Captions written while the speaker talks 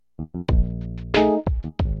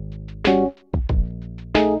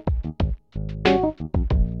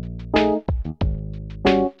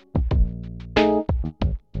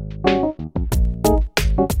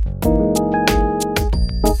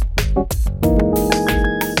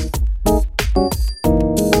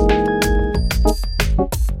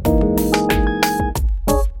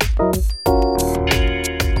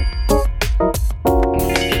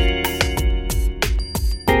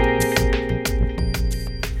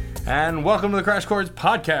And welcome to the Crash Chords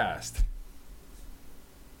podcast.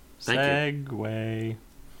 Thank Segway.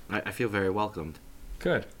 I feel very welcomed.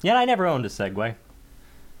 Good. Yeah, I never owned a Segway.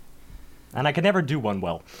 And I could never do one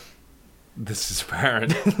well. This is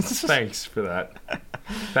apparent. Thanks for that.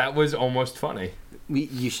 That was almost funny.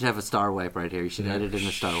 You should have a star wipe right here. You should edit in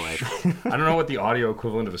a star wipe. I don't know what the audio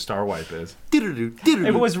equivalent of a star wipe is. If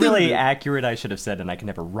it was really accurate, I should have said, and I could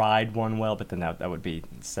never ride one well, but then that would be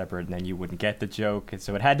separate, and then you wouldn't get the joke.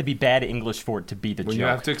 So it had to be bad English for it to be the When joke. you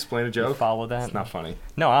have to explain a You joke, follow that? it's not funny.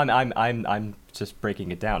 No, I'm just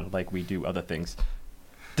breaking it down like we do other things.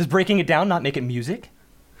 Does breaking it down not make it music?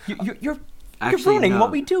 You're Actually, ruining no.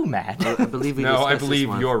 what we do, Matt. I believe we No, discussed I this believe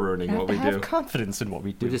one. you're ruining what we Have do. confidence in what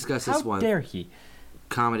we do. We discussed this How one. dare he?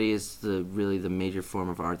 Comedy is really the major form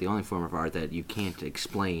of art, the only form of art that you can't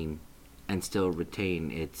explain and still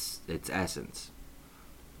retain its essence.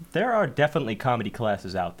 There are definitely comedy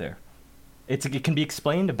classes out there. It can be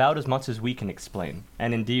explained about as much as we can explain.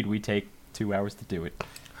 And indeed, we take 2 hours to do it.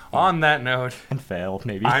 On that note, And fail,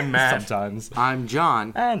 maybe. I'm Matt. Sometimes. I'm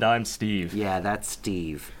John. And I'm Steve. Yeah, that's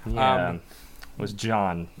Steve. Yeah. Was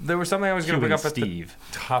John. there was something I was going to bring Human up at Steve.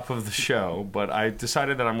 the top of the show, but I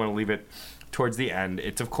decided that I'm going to leave it towards the end.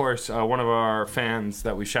 It's, of course, one of our fans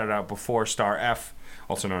that we shouted out before, Star F,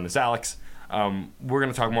 also known as Alex. We're going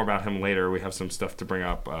to talk more about him later. We have some stuff to bring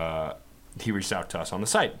up. He reached out to us on the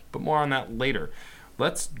site, but more on that later.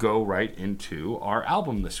 Let's go right into our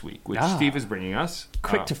album this week, which Steve is bringing us.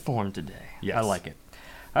 Quick to form today. yes. I like it.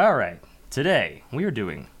 All right. Today, we are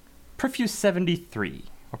doing Prefuse 73.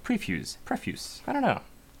 Or Prefuse. I don't know.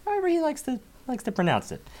 However he likes to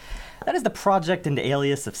pronounce it. That is the project and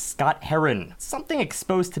alias of Scott Heron. Something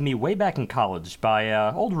exposed to me way back in college by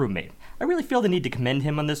an old roommate. I really feel the need to commend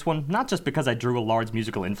him on this one, not just because I drew a large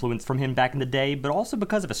musical influence from him back in the day, but also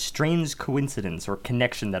because of a strange coincidence or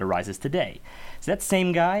connection that arises today. So that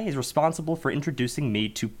same guy is responsible for introducing me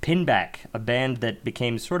to Pinback, a band that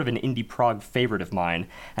became sort of an indie prog favorite of mine,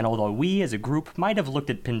 and although we as a group might have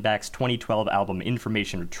looked at Pinback's 2012 album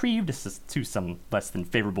Information Retrieved to some less than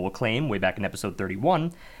favorable acclaim way back in episode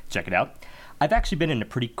 31, check it out, I've actually been in a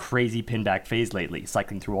pretty crazy Pinback phase lately,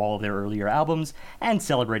 cycling through all of their earlier albums and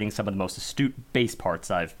celebrating some of the most astute bass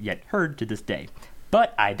parts I've yet heard to this day.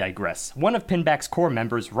 But I digress. One of Pinback's core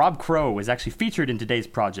members, Rob Crow, is actually featured in today's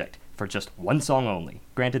project for just one song only.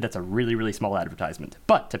 Granted, that's a really, really small advertisement.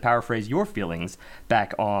 But to paraphrase your feelings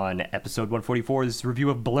back on episode 144's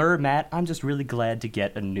review of Blur, Matt, I'm just really glad to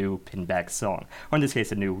get a new Pinback song. Or in this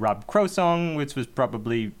case, a new Rob Crow song, which was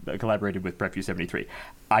probably collaborated with Prefuse 73.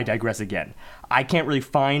 I digress again. I can't really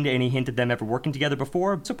find any hint of them ever working together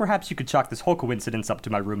before, so perhaps you could chalk this whole coincidence up to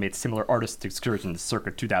my roommate's similar artist excursions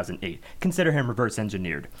circa 2008. Consider him reverse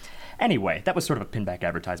engineered. Anyway, that was sort of a Pinback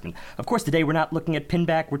advertisement. Of course, today we're not looking at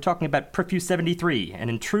Pinback, we're talking about Prefuse 73, and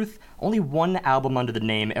in truth, only one album under the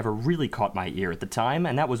name ever really caught my ear at the time,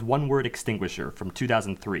 and that was One Word Extinguisher from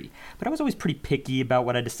 2003. But I was always pretty picky about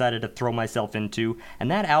what I decided to throw myself into, and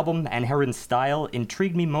that album and Heron's style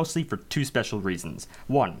intrigued me mostly for two special reasons.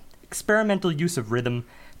 One, experimental use of rhythm,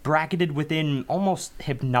 bracketed within almost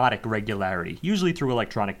hypnotic regularity, usually through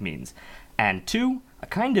electronic means. And two, a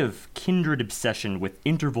kind of kindred obsession with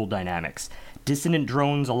interval dynamics, dissonant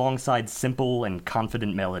drones alongside simple and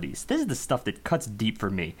confident melodies. This is the stuff that cuts deep for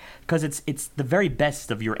me, because it's the very best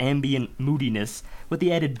of your ambient moodiness with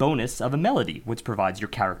the added bonus of a melody, which provides your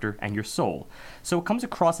character and your soul. So it comes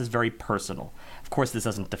across as very personal. Of course, this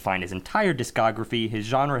doesn't define his entire discography. His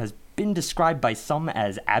genre has been described by some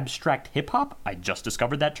as abstract hip-hop. I just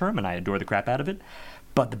discovered that term, and I adore the crap out of it.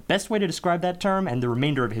 But the best way to describe that term and the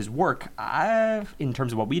remainder of his work, in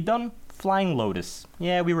terms of what we've done, Flying Lotus.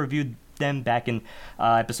 Yeah, we reviewed them back in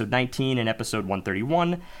episode 19 and episode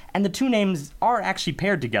 131, and the two names are actually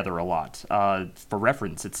paired together a lot, for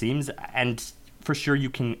reference, it seems, and for sure you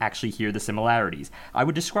can actually hear the similarities. I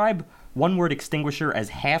would describe One Word Extinguisher as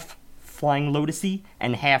half Flying Lotus-y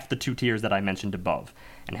and half the two tiers that I mentioned above.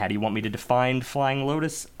 And how do you want me to define Flying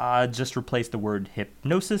Lotus? Just replace the word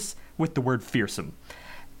hypnosis with the word fearsome,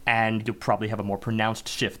 and you'll probably have a more pronounced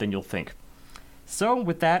shift than you'll think. So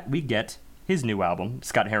with that, we get his new album,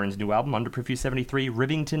 Scott Heron's new album, under Prefuse 73,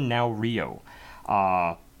 Rivington Now Rio.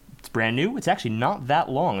 It's brand new. It's actually not that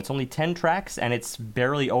long. It's only 10 tracks, and it's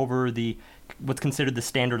barely over what's considered the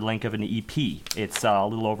standard length of an EP. It's a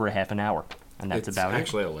little over a half an hour, and that's about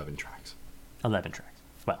actually 11 tracks. 11 tracks.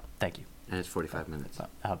 Well, thank you. And it's 45 minutes.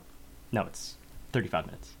 No, it's 35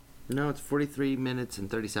 minutes. No, it's 43 minutes and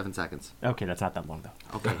 37 seconds. Okay, that's not that long,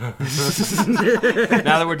 though. Okay.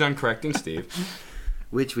 Now that we're done correcting Steve,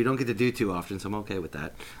 Which we don't get to do too often, so I'm okay with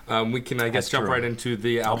that. we can, I guess, That's jump true. right into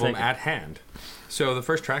the album take it. at hand. So the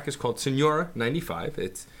first track is called Senora 95.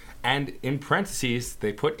 And in parentheses,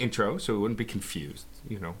 they put intro, so we wouldn't be confused.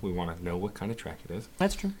 You know, we want to know what kind of track it is.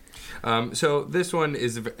 That's true. So this one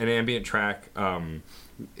is an ambient track.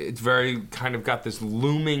 It's very kind of got this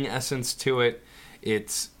looming essence to it.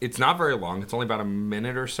 It's not very long. It's only about a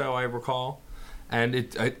minute or so, I recall. And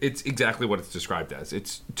it's exactly what it's described as.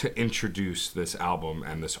 It's to introduce this album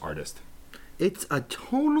and this artist. It's a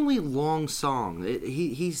tonally long song.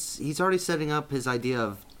 He's already setting up his idea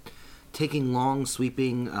of taking long,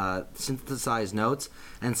 sweeping, synthesized notes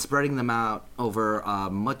and spreading them out over a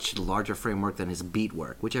much larger framework than his beat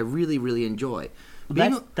work, which I really, really enjoy.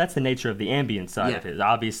 That's the nature of the ambient side of Yeah. it.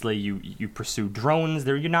 Obviously, you pursue drones.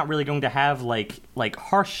 You're not really going to have like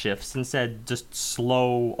harsh shifts. Instead, just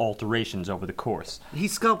slow alterations over the course.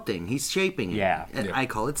 He's sculpting. He's shaping it. Yeah. And Yeah. I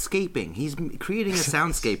call it scaping. He's creating a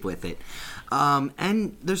soundscape with it.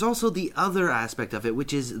 And there's also the other aspect of it,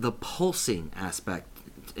 which is the pulsing aspect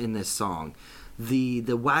in this song. The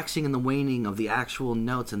waxing and the waning of the actual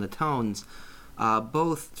notes and the tones,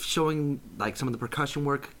 both showing like some of the percussion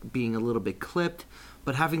work being a little bit clipped,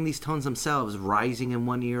 but having these tones themselves rising in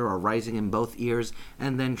one ear or rising in both ears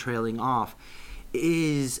and then trailing off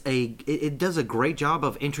it does a great job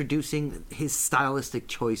of introducing his stylistic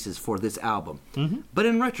choices for this album. Mm-hmm. But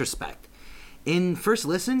in retrospect, in first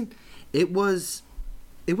listen, it was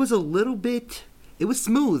a little bit, it was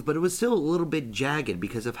smooth, but it was still a little bit jagged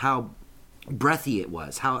because of how breathy it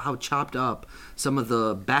was, how chopped up some of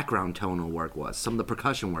the background tonal work was, some of the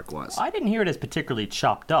percussion work was. I didn't hear it as particularly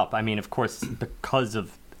chopped up. I mean, of course, because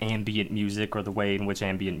of ambient music or the way in which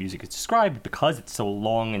ambient music is described, because it's so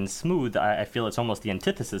long and smooth, I feel it's almost the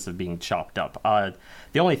antithesis of being chopped up.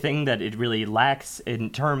 The only thing that it really lacks in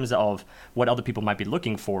terms of what other people might be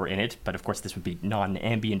looking for in it, but of course this would be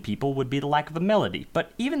non-ambient people, would be the lack of a melody.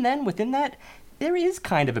 But even then, within that, there is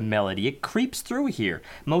kind of a melody. It creeps through here.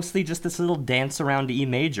 Mostly just this little dance around E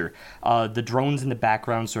major. The drones in the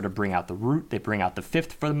background sort of bring out the root. They bring out the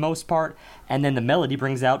fifth for the most part. And then the melody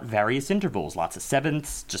brings out various intervals. Lots of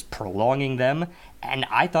sevenths, just prolonging them. And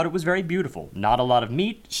I thought it was very beautiful. Not a lot of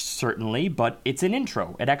meat, certainly, but it's an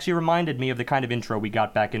intro. It actually reminded me of the kind of intro we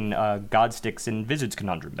got back in Godsticks and Wizard's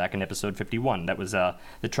Conundrum, back in episode 51. That was the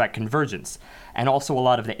track Convergence. And also a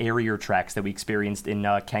lot of the airier tracks that we experienced in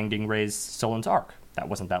Kang Ding Ray's Solon's Arc. That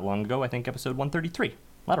wasn't that long ago, I think episode 133.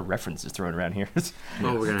 A lot of references thrown around here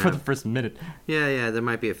we're gonna for have- the first minute. Yeah, there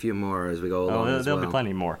might be a few more as we go along as There'll well. be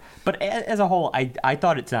plenty more. But as a whole, I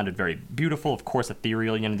thought it sounded very beautiful. Of course,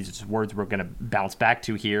 ethereal. You know, these are just words we're going to bounce back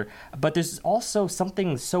to here. But there's also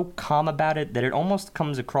something so calm about it that it almost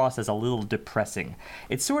comes across as a little depressing.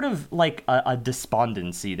 It's sort of like a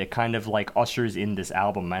despondency that kind of like ushers in this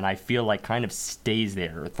album, and I feel like kind of stays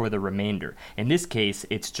there for the remainder. In this case,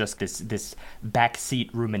 it's just this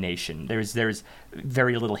backseat rumination. There's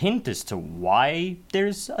very little hint as to why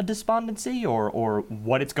there's a despondency or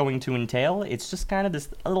what it's going to entail. It's just kind of this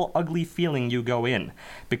little ugly feeling you go in,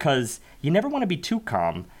 because you never want to be too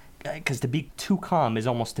calm, because to be too calm is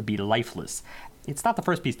almost to be lifeless. It's not the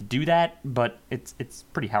first piece to do that, but it's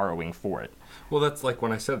pretty harrowing for it. Well, that's like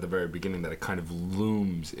when I said at the very beginning that it kind of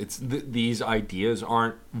looms. It's these ideas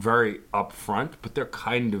aren't very upfront, but they're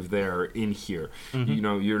kind of there in here. Mm-hmm. You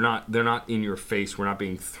know, they're not in your face. We're not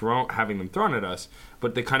being having them thrown at us,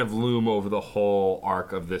 but they kind of loom over the whole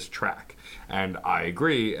arc of this track. And I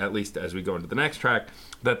agree, at least as we go into the next track,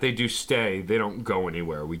 that they do stay. They don't go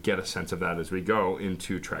anywhere. We get a sense of that as we go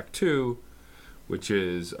into track 2, which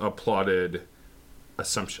is Applauded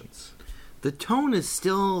Assumptions. The tone is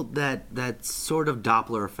still that sort of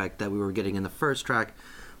Doppler effect that we were getting in the first track,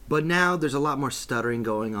 but now there's a lot more stuttering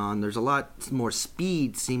going on. There's a lot more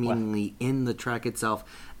speed seemingly in the track itself,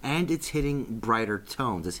 and it's hitting brighter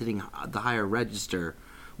tones. It's hitting the higher register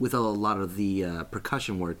with a lot of the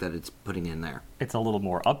percussion work that it's putting in there. It's a little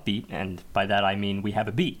more upbeat, and by that I mean we have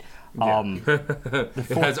a beat.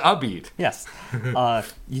 It has a beat. Yes.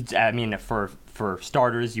 I mean, for for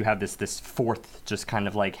starters, you have this fourth, just kind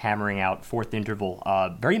of like hammering out fourth interval,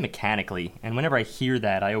 very mechanically. And whenever I hear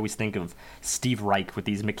that, I always think of Steve Reich with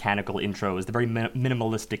these mechanical intros, the very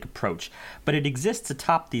minimalistic approach. But it exists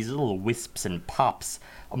atop these little wisps and pops,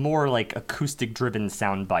 a more like acoustic-driven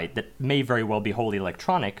soundbite that may very well be wholly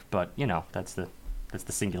electronic, but that's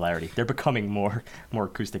the singularity. They're becoming more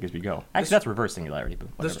acoustic as we go. Actually, that's reverse singularity. But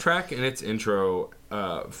this track in its intro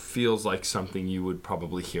feels like something you would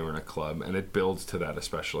probably hear in a club, and it builds to that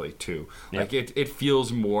especially too. Like it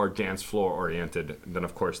feels more dance floor oriented than,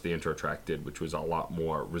 of course, the intro track did, which was a lot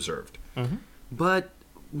more reserved. Mm-hmm. But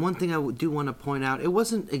one thing I do want to point out, it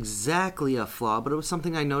wasn't exactly a flaw, but it was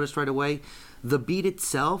something I noticed right away. The beat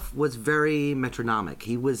itself was very metronomic.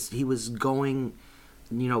 He was going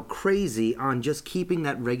crazy on just keeping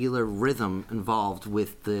that regular rhythm involved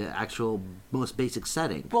with the actual most basic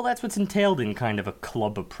setting. Well, that's what's entailed in kind of a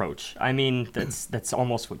club approach. I mean, that's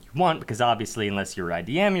almost what you want, because obviously, unless you're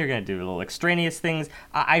IDM, you're going to do little extraneous things.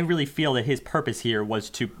 I really feel that his purpose here was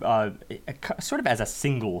to, sort of as a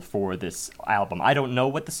single for this album. I don't know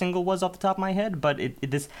what the single was off the top of my head, but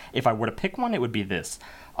if I were to pick one, it would be this.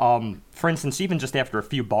 For instance, even just after a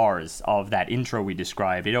few bars of that intro we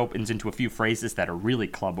described, it opens into a few phrases that are really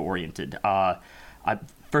club-oriented.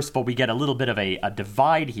 First of all, we get a little bit of a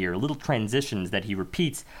divide here, little transitions that he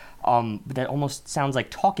repeats that almost sounds like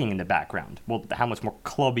talking in the background. Well, how much more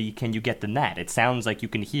clubby can you get than that? It sounds like you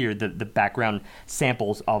can hear the background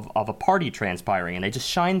samples of a party transpiring, and they just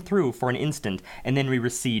shine through for an instant, and then we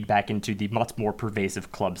recede back into the much more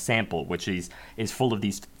pervasive club sample, which is full of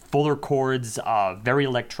these fuller chords, very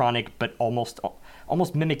electronic, but almost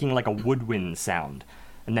mimicking like a woodwind sound.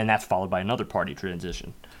 And then that's followed by another party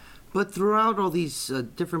transition. But throughout all these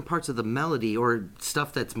different parts of the melody, or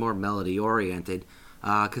stuff that's more melody-oriented,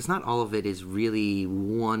 because not all of it is really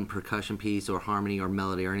one percussion piece or harmony or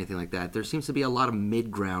melody or anything like that. There seems to be a lot of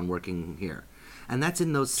mid-ground working here. And that's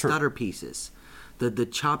in those stutter pieces. The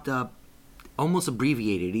chopped up, almost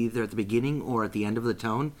abbreviated, either at the beginning or at the end of the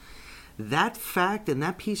tone. That fact and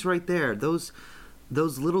that piece right there, those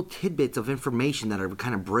little tidbits of information that are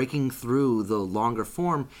kind of breaking through the longer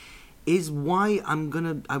form, is why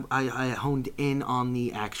I honed in on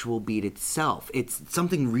the actual beat itself. It's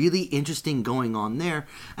something really interesting going on there,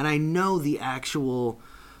 and I know the actual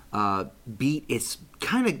beat is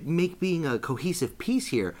kind of being a cohesive piece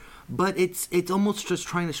here, but it's almost just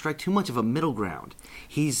trying to strike too much of a middle ground.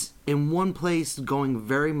 He's in one place going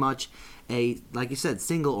very much like you said,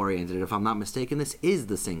 single-oriented. If I'm not mistaken, this is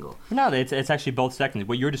the single. No, it's actually both sections.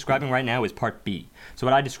 What you're describing right now is part B. So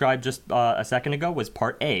what I described just a second ago was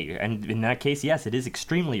part A. And in that case, yes, it is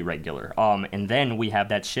extremely irregular. And then we have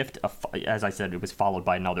that shift. As I said, it was followed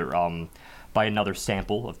by another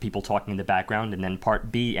sample of people talking in the background, and then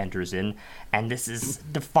part B enters in, and this is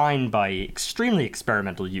defined by extremely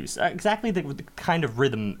experimental use, exactly the kind of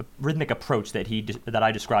rhythmic approach that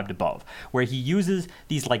I described above, where he uses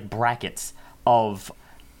these like brackets of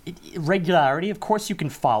regularity. Of course you can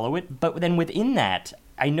follow it, but then within that,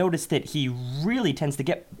 I noticed that he really tends to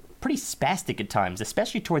get pretty spastic at times,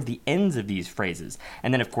 especially toward the ends of these phrases.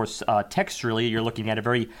 And then, of course, texturally, you're looking at a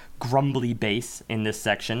very grumbly bass in this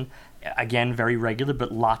section. Again, very regular,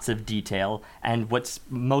 but lots of detail. And what's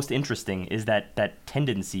most interesting is that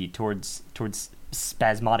tendency towards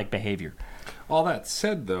spasmodic behavior. All that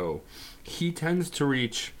said, though, he tends to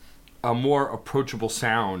reach a more approachable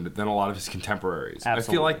sound than a lot of his contemporaries. Absolutely.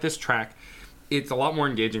 I feel like this track, it's a lot more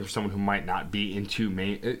engaging for someone who might not be into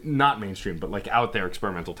not mainstream, but like out there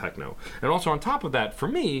experimental techno. And also on top of that, for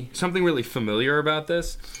me, something really familiar about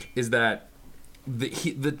this is that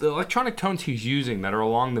the electronic tones he's using that are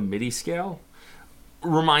along the MIDI scale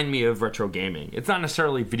remind me of retro gaming. It's not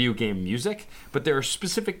necessarily video game music, but there are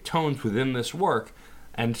specific tones within this work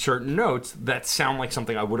and certain notes that sound like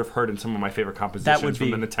something I would have heard in some of my favorite compositions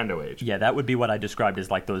from the Nintendo age. Yeah, that would be what I described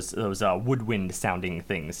as like those woodwind sounding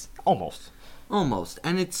things. Almost.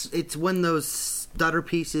 And it's when those stutter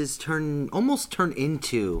pieces almost turn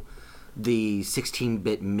into the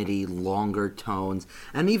 16-bit MIDI longer tones,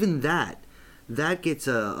 and even that gets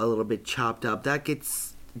a little bit chopped up. That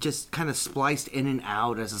gets just kind of spliced in and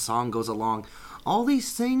out as the song goes along. All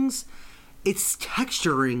these things, it's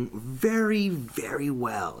texturing very, very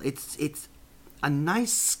well. It's a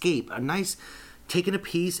nice scape, a nice taking a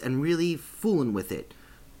piece and really fooling with it,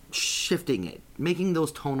 shifting it, making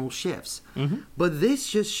those tonal shifts. Mm-hmm. But this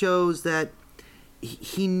just shows that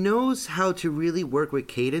he knows how to really work with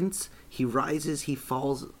cadence. He rises, he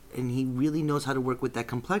falls, and he really knows how to work with that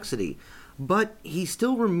complexity. But he's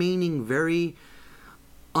still remaining very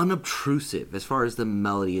unobtrusive as far as the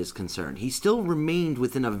melody is concerned. He still remained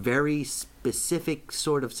within a very specific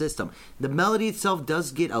sort of system. The melody itself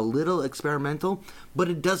does get a little experimental, but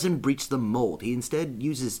it doesn't breach the mold. He instead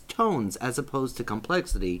uses tones as opposed to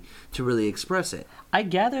complexity to really express it. I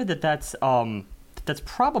gather that that's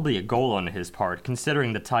probably a goal on his part,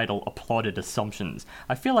 considering the title Applauded Assumptions.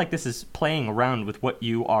 I feel like this is playing around with what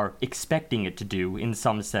you are expecting it to do in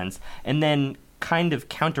some sense, and then kind of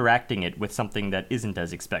counteracting it with something that isn't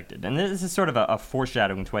as expected. And this is sort of a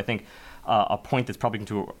foreshadowing to, I think, a point that's probably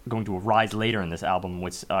going to arise later in this album,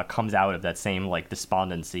 which comes out of that same like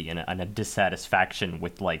despondency and a dissatisfaction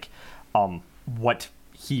with like what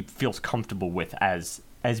he feels comfortable with as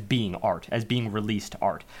being art, as being released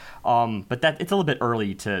art. But that it's a little bit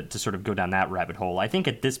early to sort of go down that rabbit hole. I think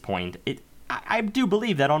at this point, I do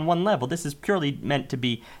believe that on one level, this is purely meant to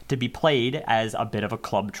be played as a bit of a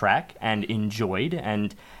club track and enjoyed,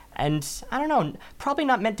 and I don't know, probably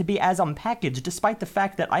not meant to be as unpackaged, despite the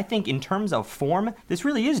fact that I think in terms of form, this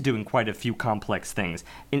really is doing quite a few complex things.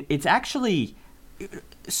 It's actually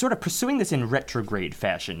sort of pursuing this in retrograde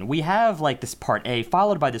fashion. We have like this part A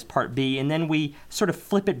followed by this part B, and then we sort of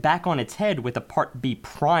flip it back on its head with a part B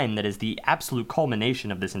prime that is the absolute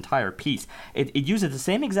culmination of this entire piece. It uses the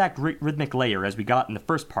same exact rhythmic layer as we got in the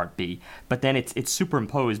first part B, but then it's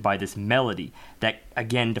superimposed by this melody that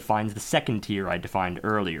again defines the second tier I defined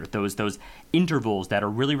earlier. Those intervals that are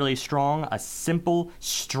really, really strong, a simple,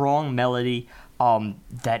 strong melody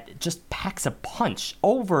that just packs a punch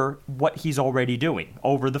over what he's already doing,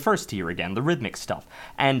 over the first tier again, the rhythmic stuff.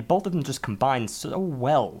 And both of them just combine so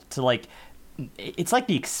well to like, it's like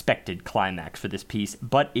the expected climax for this piece,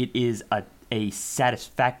 but it is a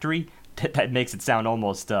satisfactory, that makes it sound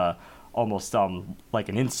almost like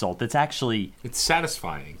an insult. It's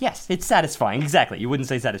satisfying. Yes, it's satisfying. Exactly. You wouldn't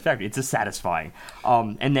say satisfactory. It's a satisfying.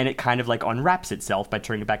 And then it kind of like unwraps itself by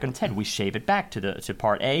turning it back on its head. We shave it back to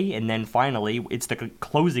part A, and then finally it's the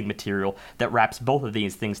closing material that wraps both of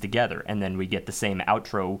these things together. And then we get the same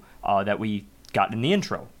outro that we got in the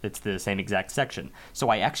intro. It's the same exact section. So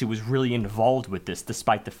I actually was really involved with this,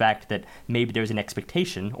 despite the fact that maybe there's an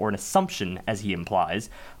expectation or an assumption, as he implies,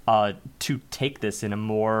 to take this in a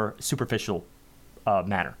more superficial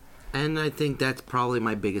manner. And I think that's probably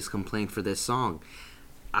my biggest complaint for this song.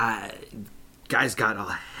 Guy's got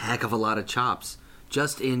a heck of a lot of chops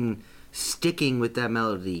just in sticking with that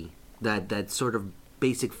melody, that sort of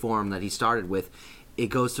basic form that he started with. It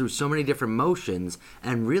goes through so many different motions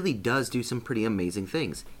and really does do some pretty amazing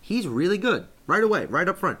things. He's really good. Right away, right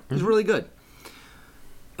up front. He's really good.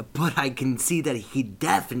 But I can see that he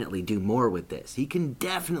definitely do more with this. He can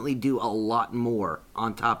definitely do a lot more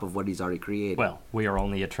on top of what he's already created. Well, we are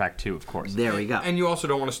only at track 2, of course. There we go. And you also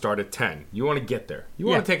don't want to start at 10. You want to get there. You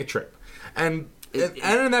want to take a trip. And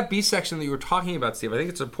in that B section that you were talking about, Steve, I think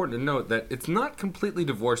it's important to note that it's not completely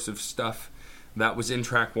divorced of stuff that was in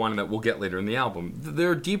track 1 that we'll get later in the album. There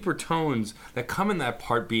are deeper tones that come in that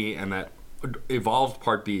part B and that evolved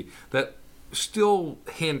part B that still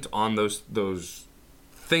hint on those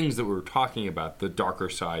things that we were talking about, the darker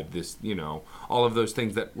side, this, all of those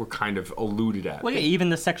things that were kind of alluded at. Well, yeah, even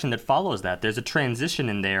the section that follows that, there's a transition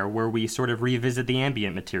in there where we sort of revisit the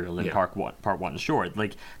ambient material in part one, sure.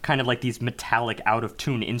 Like, kind of like these metallic,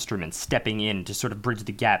 out-of-tune instruments stepping in to sort of bridge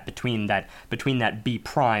the gap between that B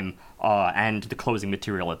prime and the closing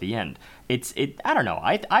material at the end. I don't know.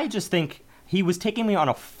 I just think he was taking me on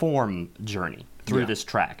a form journey through this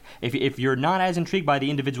track. If you're not as intrigued by the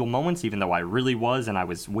individual moments, even though I really was, and I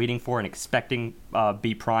was waiting for and expecting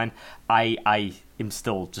B prime, I am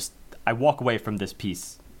still just, I walk away from this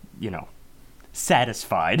piece,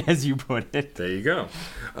 satisfied, as you put it. There you go.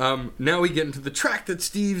 Now we get into the track that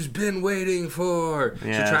Steve's been waiting for.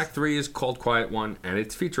 Yes. So track 3 is called Quiet One, and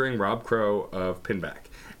it's featuring Rob Crow of Pinback.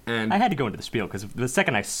 And I had to go into the spiel because the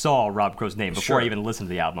second I saw Rob Crow's name before I even listened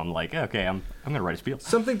to the album, I'm like, okay, I'm going to write a spiel.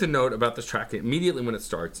 Something to note about this track immediately when it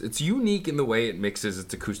starts, it's unique in the way it mixes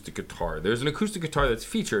its acoustic guitar. There's an acoustic guitar that's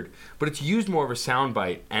featured, but it's used more of a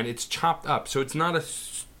soundbite, and it's chopped up, so it's not a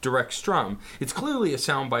direct strum. It's clearly a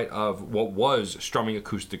soundbite of what was strumming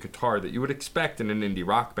acoustic guitar that you would expect in an indie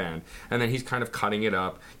rock band, and then he's kind of cutting it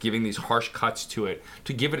up, giving these harsh cuts to it,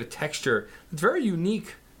 to give it a texture that's very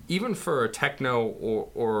unique, even for a techno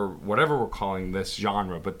or whatever we're calling this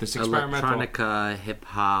genre, but this experimental... Electronica,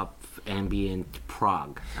 hip-hop, ambient,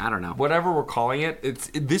 prog. I don't know. Whatever we're calling it,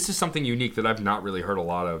 this is something unique that I've not really heard a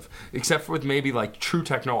lot of, except for with maybe like true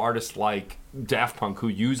techno artists like Daft Punk who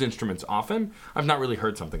use instruments often. I've not really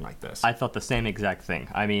heard something like this. I thought the same exact thing.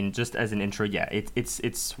 I mean, just as an intro, yeah,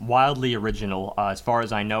 it's wildly original. As far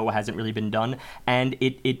as I know, it hasn't really been done, and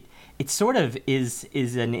it it sort of is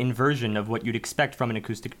an inversion of what you'd expect from an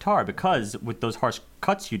acoustic guitar, because with those harsh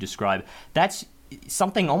cuts you describe, that's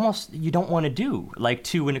something almost you don't want to do. Like,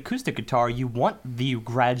 to an acoustic guitar, you want the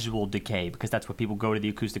gradual decay, because that's what people go to the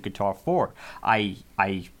acoustic guitar for. I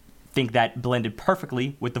think that blended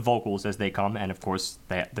perfectly with the vocals as they come, and of course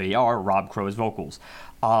they are Rob Crow's vocals.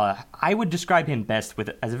 I would describe him best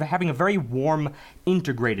as having a very warm,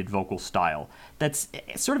 integrated vocal style. That's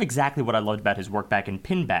sort of exactly what I loved about his work back in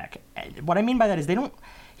Pinback. What I mean by that is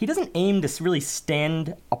he doesn't aim to really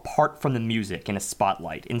stand apart from the music in a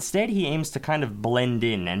spotlight. Instead, he aims to kind of blend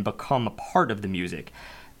in and become a part of the music.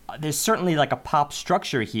 There's certainly like a pop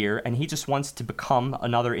structure here, and he just wants to become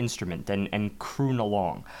another instrument and croon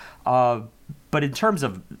along. But in terms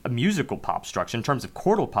of a musical pop structure, in terms of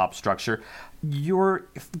chordal pop structure, you're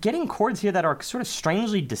getting chords here that are sort of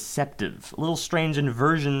strangely deceptive, little strange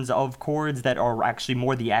inversions of chords that are actually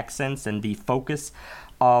more the accents and the focus.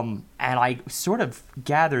 And I sort of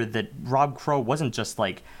gathered that Rob Crow wasn't just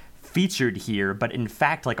like featured here, but in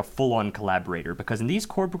fact like a full-on collaborator, because in these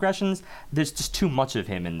chord progressions, there's just too much of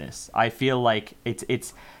him in this. I feel like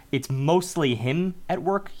it's mostly him at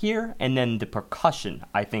work here, and then the percussion,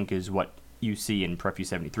 I think, is what you see in Prefuse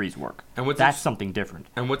 73's work. And that's something different.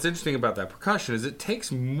 And what's interesting about that percussion is it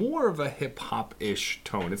takes more of a hip-hop-ish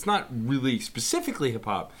tone. It's not really specifically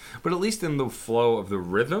hip-hop, but at least in the flow of the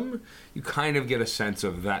rhythm, you kind of get a sense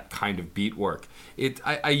of that kind of beat work.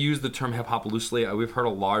 I use the term hip-hop loosely. We've heard a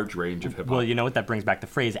large range of hip-hop. Well, you know what? That brings back the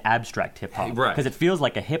phrase abstract hip-hop. Right. Because it feels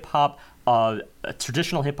like a hip-hop, a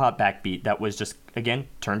traditional hip-hop backbeat that was just, again,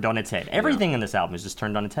 turned on its head. Everything in this album is just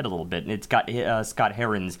turned on its head a little bit. And it's got Scott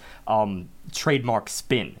Heron's trademark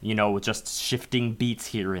spin, with just shifting beats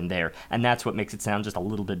here and there. And that's what makes it sound just a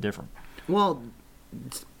little bit different. Well,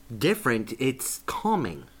 it's different. It's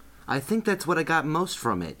calming. I think that's what I got most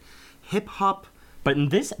from it. Hip-hop, but in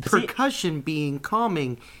this percussion being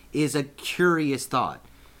calming is a curious thought.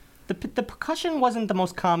 The percussion wasn't the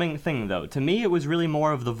most calming thing, though. To me, it was really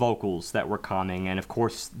more of the vocals that were calming, and of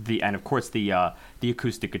course the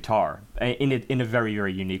acoustic guitar in a very,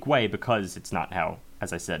 very unique way, because it's not how,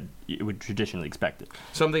 as I said, you would traditionally expect it.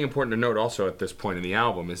 Something important to note also at this point in the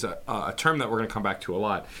album is a term that we're going to come back to a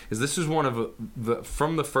lot. Is this is one of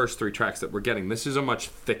from the first three tracks that we're getting. This is a much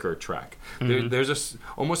thicker track. Mm-hmm. There's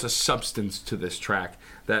almost a substance to this track.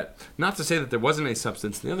 That, not to say that there wasn't any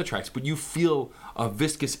substance in the other tracks, but you feel a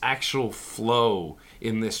viscous actual flow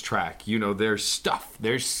in this track. There's stuff,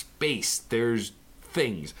 there's space, there's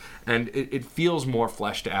things, and it feels more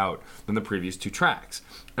fleshed out than the previous two tracks.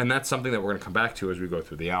 And that's something that we're going to come back to as we go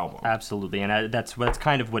through the album. Absolutely, and that's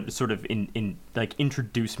kind of what sort of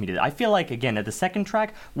introduced me to it. I feel like, again, that the second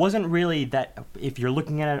track wasn't really that. If you're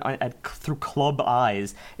looking at it through club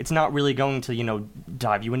eyes, it's not really going to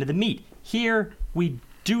dive you into the meat. Here we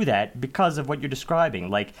do that because of what you're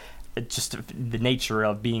describing, like just the nature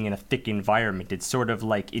of being in a thick environment. It's sort of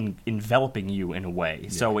like enveloping you in a way. Yeah.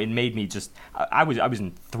 So it made me just I was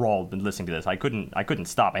enthralled in listening to this. I couldn't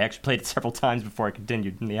stop. I actually played it several times before I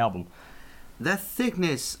continued in the album. That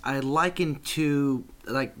thickness I liken to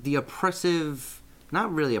like the oppressive,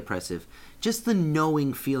 not really oppressive, just the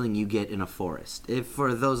knowing feeling you get in a forest. If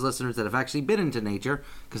for those listeners that have actually been into nature,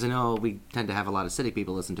 because I know we tend to have a lot of city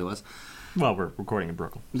people listen to us. Well, we're recording in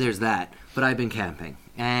Brooklyn. There's that. But I've been camping.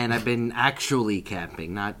 And I've been actually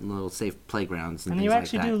camping, not little safe playgrounds and things like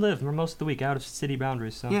that. And you actually do live for most of the week out of city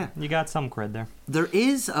boundaries, so yeah. You got some cred there. There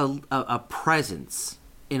is a presence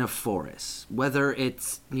in a forest. Whether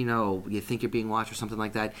it's, you think you're being watched or something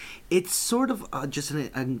like that. It's sort of just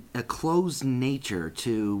a closed nature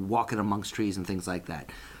to walking amongst trees and things like that.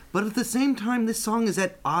 But at the same time, this song is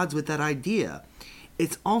at odds with that idea.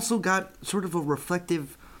 It's also got sort of a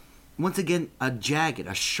reflective, once again, a jagged,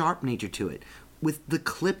 a sharp nature to it, with the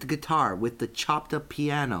clipped guitar, with the chopped up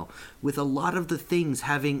piano, with a lot of the things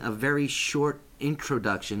having a very short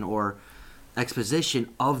introduction or exposition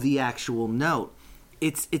of the actual note.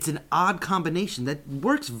 It's an odd combination that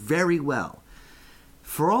works very well.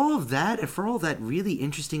 For all of that, and for all that really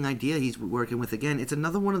interesting idea he's working with, again, it's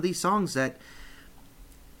another one of these songs that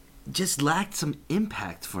just lacked some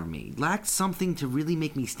impact for me. Lacked something to really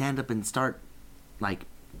make me stand up and start,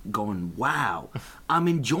 going, wow, I'm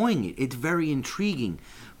enjoying it. It's very intriguing.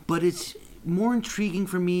 But it's more intriguing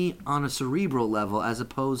for me on a cerebral level as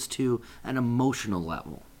opposed to an emotional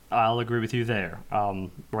level. I'll agree with you there,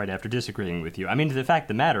 right after disagreeing with you. I mean, the fact of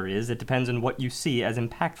the matter is, it depends on what you see as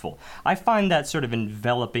impactful. I find that sort of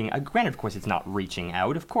enveloping, granted, of course, it's not reaching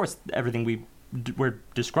out. Of course, everything we're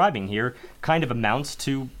describing here kind of amounts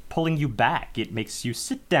to pulling you back. It makes you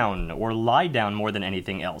sit down or lie down more than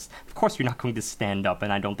anything else. Of course, you're not going to stand up,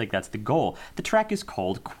 and I don't think that's the goal. The track is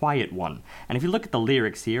called Quiet One. And if you look at the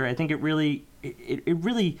lyrics here, I think it really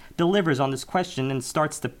delivers on this question and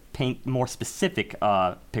starts to paint more specific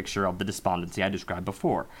picture of the despondency I described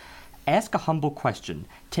before. Ask a humble question,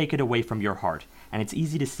 take it away from your heart, and it's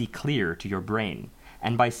easy to see clear to your brain.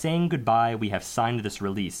 And by saying goodbye, we have signed this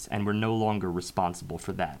release, and we're no longer responsible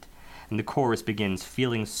for that. And the chorus begins,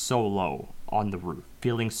 feeling so low on the roof,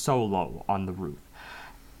 feeling so low on the roof.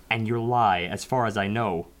 And your lie, as far as I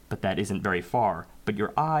know, but that isn't very far, but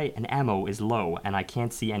your eye and ammo is low, and I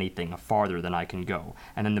can't see anything farther than I can go.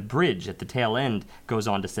 And then the bridge at the tail end goes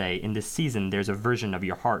on to say, in this season there's a version of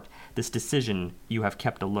your heart, this decision you have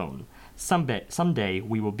kept alone. Someday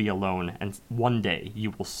we will be alone, and one day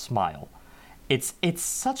you will smile. It's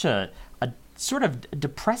such a sort of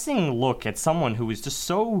depressing look at someone who is just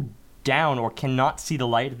so down or cannot see the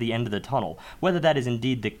light at the end of the tunnel, whether that is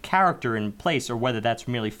indeed the character in place or whether that's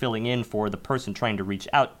merely filling in for the person trying to reach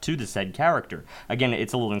out to the said character. Again,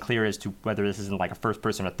 it's a little unclear as to whether this isn't like a first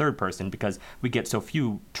person or third person because we get so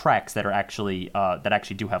few tracks that are actually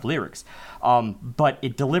do have lyrics. But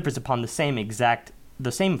it delivers upon the same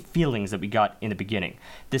feelings that we got in the beginning.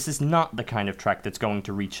 This is not the kind of track that's going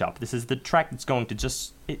to reach up. This is the track that's going to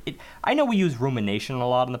just... I know we use rumination a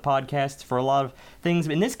lot on the podcast for a lot of things,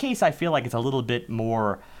 but in this case I feel like it's a little bit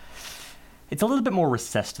more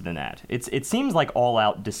recessed than that. It seems like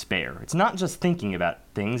all-out despair. It's not just thinking about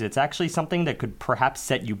things, it's actually something that could perhaps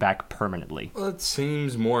set you back permanently. Well, it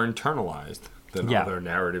seems more internalized than other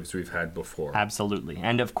narratives we've had before. Absolutely.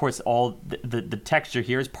 And of course, all the texture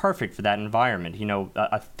here is perfect for that environment. You know,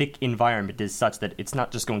 a thick environment is such that it's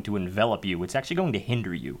not just going to envelop you, it's actually going to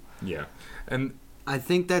hinder you. Yeah. And I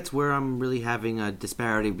think that's where I'm really having a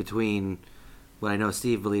disparity between what I know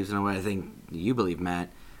Steve believes and what I think you believe, Matt.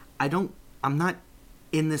 I'm not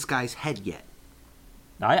in this guy's head yet.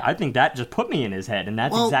 I think that just put me in his head, and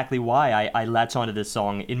that's exactly why I latch onto this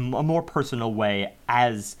song in a more personal way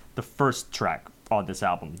as the first track on this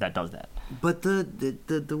album that does that. But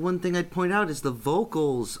the one thing I'd point out is the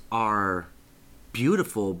vocals are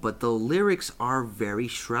beautiful, but the lyrics are very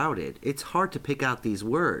shrouded. It's hard to pick out these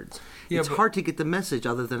words. It's hard to get the message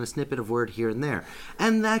other than a snippet of word here and there.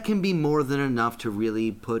 And that can be more than enough to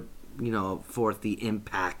really put, forth the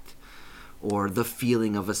impact or the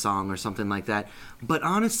feeling of a song or something like that. But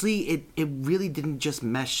honestly, it really didn't just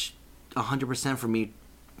mesh 100% for me,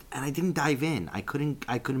 and I didn't dive in. I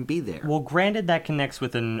couldn't be there. Well, granted, that connects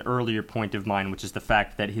with an earlier point of mine, which is the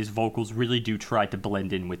fact that his vocals really do try to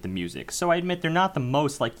blend in with the music. So I admit they're not the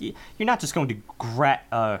most, you're not just going to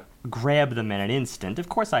grab them in an instant. Of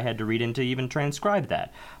course, I had to read in to even transcribe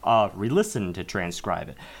that, re-listen to transcribe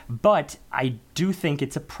it. But I do think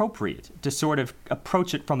it's appropriate to sort of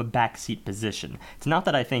approach it from a backseat position. It's not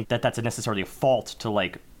that I think that that's necessarily a fault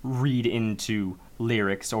to, read into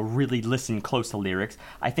lyrics or really listen close to lyrics.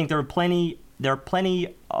 I think there are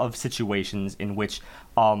plenty of situations in which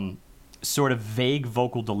sort of vague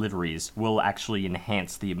vocal deliveries will actually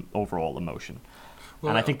enhance the overall emotion. Well,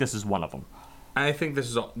 and I think this is one of them. I think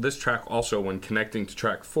this track also, when connecting to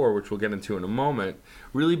track 4, which we'll get into in a moment,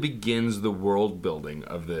 really begins the world building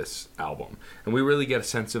of this album. And we really get a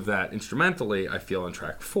sense of that instrumentally, I feel, on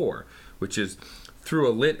track 4, which is Through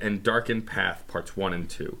a Lit and Darkened Path, parts 1 and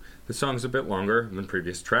 2. The song's a bit longer than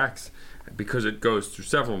previous tracks because it goes through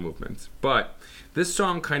several movements. But this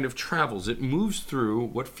song kind of travels. It moves through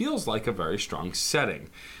what feels like a very strong setting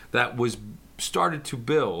that was started to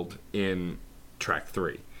build in track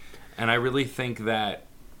 3. And I really think that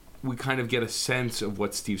we kind of get a sense of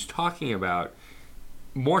what Steve's talking about,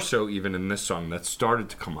 more so even in this song that started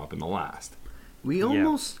to come up in the last. We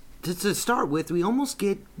almost, to start with, we almost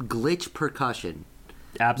get glitch percussion.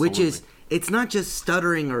 Absolutely. Which is, it's not just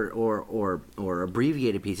stuttering or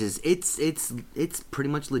abbreviated pieces. It's pretty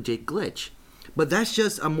much legit glitch. But that's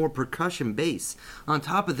just a more percussion base. On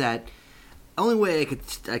top of that, only way I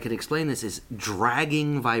could explain this is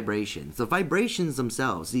dragging vibrations. The vibrations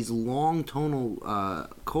themselves, these long tonal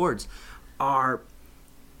chords,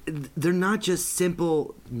 they're not just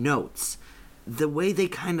simple notes. The way they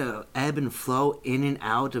kind of ebb and flow in and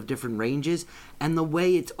out of different ranges, and the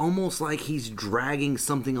way it's almost like he's dragging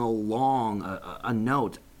something along a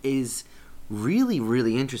note is really,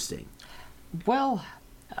 really interesting. Well,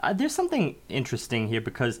 there's something interesting here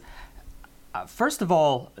because first of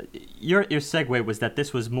all, your segue was that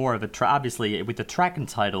this was more of a obviously with the track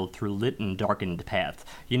entitled Through Lit and Darkened Path.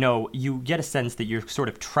 You get a sense that you're sort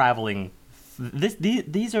of traveling.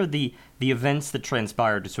 These are the events that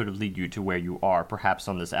transpired to sort of lead you to where you are, perhaps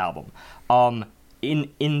on this album.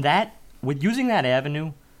 In that, with using that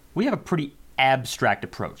avenue, we have a pretty abstract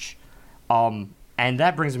approach. And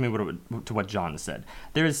that brings me to what John said.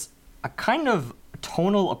 There's a kind of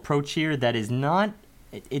tonal approach here that is not...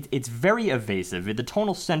 It's very evasive. The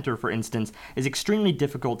tonal center, for instance, is extremely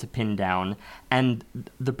difficult to pin down, and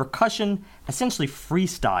the percussion essentially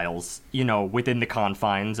freestyles, within the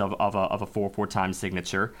confines of a 4/4 time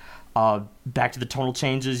signature. Back to the tonal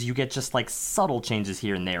changes, you get just like subtle changes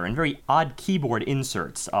here and there, and very odd keyboard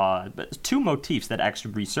inserts. Two motifs that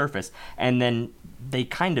actually resurface, and then they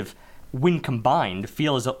kind of, when combined,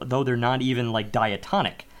 feel as though they're not even like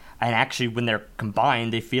diatonic. And actually, when they're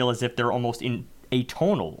combined, they feel as if they're almost in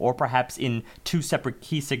atonal, or perhaps in two separate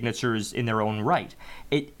key signatures in their own right.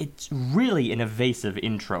 It's really an evasive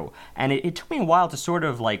intro, and it took me a while to sort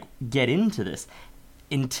of like get into this,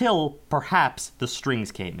 until perhaps the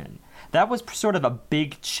strings came in. That was sort of a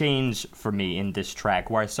big change for me in this track,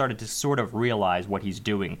 where I started to sort of realize what he's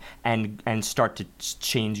doing and start to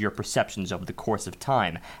change your perceptions over the course of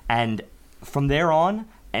time. And from there on,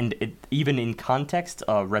 and even in context,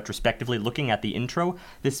 retrospectively looking at the intro,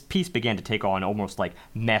 this piece began to take on almost like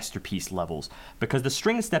masterpiece levels, because the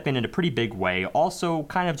strings step in a pretty big way, also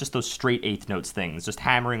kind of just those straight eighth notes things, just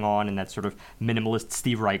hammering on in that sort of minimalist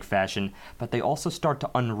Steve Reich fashion, but they also start to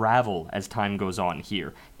unravel as time goes on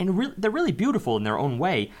here. And they're really beautiful in their own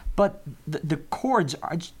way, but the chords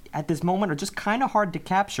are at this moment are just kind of hard to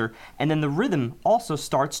capture, and then the rhythm also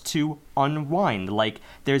starts to unwind. Like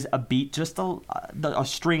there's a beat, just a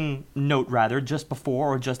string note rather, just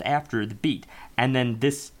before or just after the beat, and then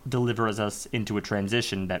this delivers us into a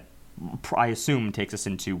transition that I assume takes us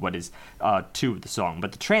into what is 2 of the song.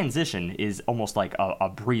 But the transition is almost like a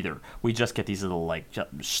breather. We just get these little like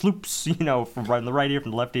sloops, from the right ear,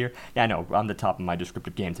 from the left ear. Yeah, I know, I'm the top of my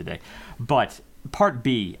descriptive game today, but Part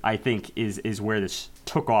B, I think, is where this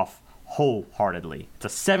took off wholeheartedly. It's a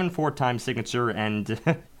 7/4 time signature, and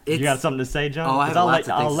you got something to say, John? Oh, I have lots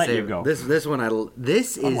of things I'll let to say. you go. This one,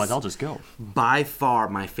 this is otherwise I'll just go. By far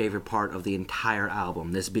my favorite part of the entire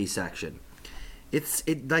album. This B section. It's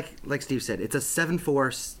like Steve said, it's a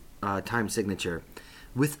 7/4 time signature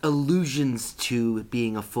with allusions to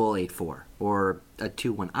being a full 8/4 or a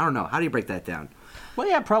 2/1. I don't know. How do you break that down? Well,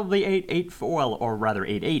 yeah, probably 8/8/4, or rather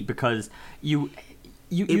 8/8, because you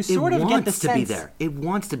sort of get the sense... It wants to be there. It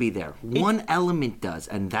wants to be there. One element does,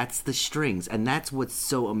 and that's the strings, and that's what's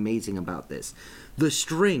so amazing about this. The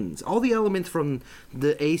strings, all the elements from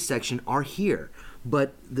the A section are here,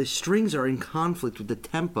 but the strings are in conflict with the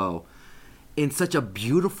tempo in such a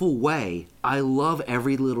beautiful way. I love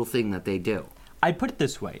every little thing that they do. I'd put it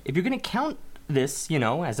this way. If you're going to count this,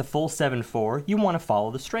 as a full 7/4, you want to follow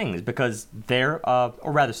the strings, because they're,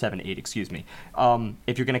 or rather 7/8, excuse me.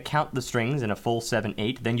 If you're going to count the strings in a full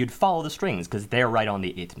 7/8, then you'd follow the strings, because they're right on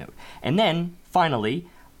the 8th note. And then, finally,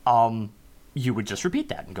 you would just repeat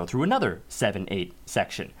that and go through another 7/8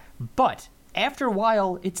 section. But, after a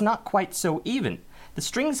while, it's not quite so even. The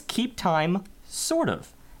strings keep time, sort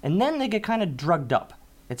of, and then they get kind of drugged up.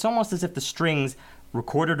 It's almost as if the strings,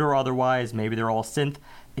 recorded or otherwise, maybe they're all synth,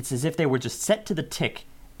 it's as if they were just set to the tick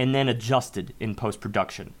and then adjusted in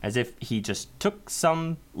post-production, as if he just took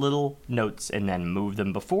some little notes and then moved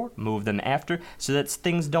them before, moved them after, so that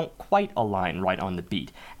things don't quite align right on the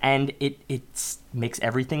beat. And it makes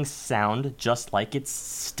everything sound just like it's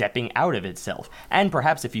stepping out of itself. And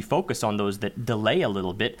perhaps if you focus on those that delay a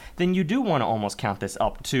little bit, then you do want to almost count this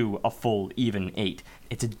up to a full even 8.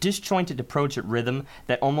 It's a disjointed approach at rhythm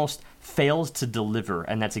that almost fails to deliver,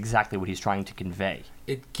 and that's exactly what he's trying to convey.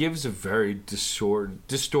 It gives a very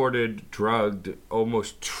distorted, drugged,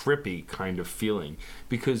 almost trippy kind of feeling,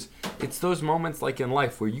 because it's those moments like in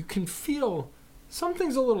life where you can feel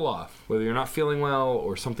something's a little off, whether you're not feeling well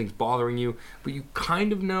or something's bothering you, but you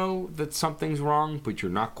kind of know that something's wrong, but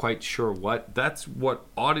you're not quite sure what. That's what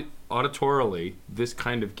auditorily this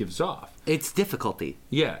kind of gives off. It's difficulty.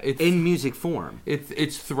 Yeah, it's in music form.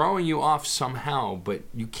 It's throwing you off somehow, but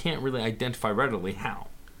you can't really identify readily how.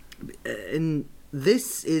 And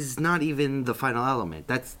this is not even the final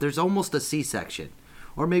element. There's almost a C section,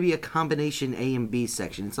 or maybe a combination A and B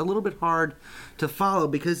section. It's a little bit hard to follow,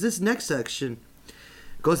 because this next section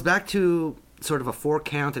goes back to sort of a 4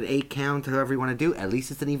 count, an 8 count, however you want to do. At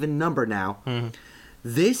least it's an even number now. Mm-hmm.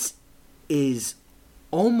 This is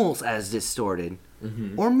almost as distorted,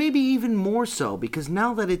 or maybe even more so, because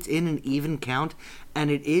now that it's in an even count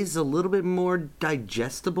and it is a little bit more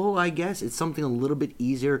digestible, I guess, it's something a little bit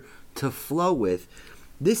easier to flow with.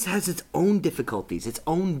 This has its own difficulties, its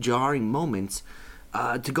own jarring moments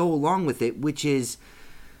to go along with it, which is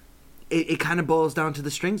it kind of boils down to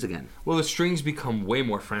the strings again. Well, the strings become way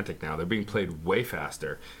more frantic now. They're being played way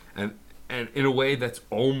faster, and in a way that's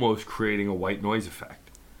almost creating a white noise effect.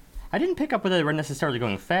 I didn't pick up whether they were necessarily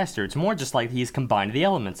going faster. It's more just like he's combined the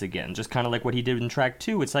elements again, just kind of like what he did in track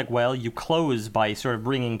 2. It's like, well, you close by sort of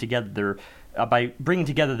bringing together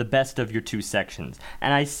the best of your two sections.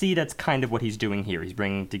 And I see that's kind of what he's doing here. He's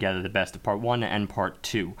bringing together the best of part 1 and part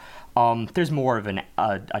 2. There's more of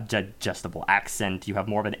a digestible accent. You have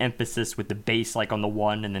more of an emphasis with the bass like on the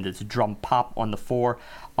 1, and then there's drum pop on the 4.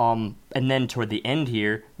 And then toward the end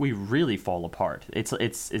here, we really fall apart. It's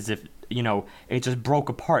as if, it just broke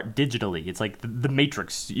apart digitally. It's like the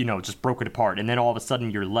Matrix, just broke it apart. And then all of a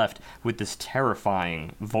sudden you're left with this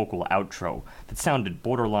terrifying vocal outro that sounded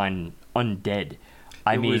borderline undead.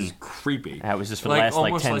 It was creepy. That was just for the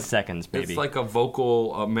last 10 seconds, baby. It's like a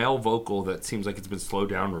male vocal that seems like it's been slowed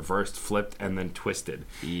down, reversed, flipped, and then twisted.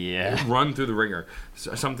 Yeah. Run through the ringer.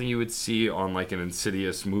 Something you would see on like an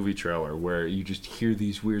Insidious movie trailer where you just hear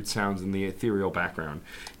these weird sounds in the ethereal background.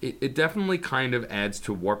 It definitely kind of adds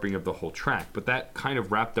to warping of the whole track, but that kind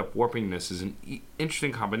of wrapped up warpingness is an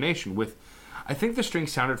interesting combination with... I think the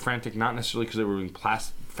strings sounded frantic not necessarily because they were moving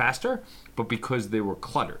faster, but because they were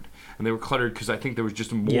cluttered. And they were cluttered because I think there was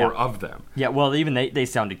just more of them. Yeah, well, even they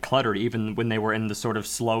sounded cluttered even when they were in the sort of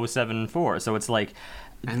slow 7/4. So it's like,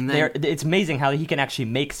 it's amazing how he can actually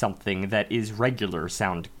make something that is regular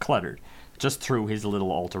sound cluttered just through his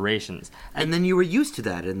little alterations. And then you were used to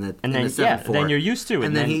that in the 7/4. Then you're used to it.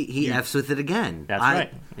 And then he F's with it again. That's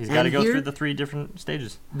right. He's got to go through the 3 different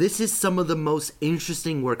stages. This is some of the most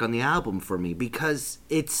interesting work on the album for me because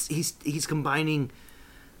he's combining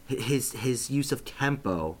his use of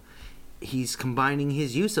tempo. He's combining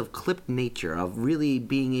his use of clipped nature, of really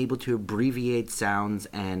being able to abbreviate sounds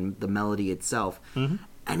and the melody itself. Mm-hmm.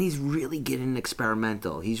 And he's really getting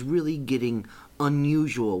experimental. He's really getting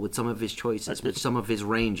unusual with some of his choices, with some of his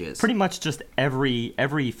ranges. Pretty much just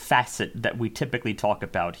every facet that we typically talk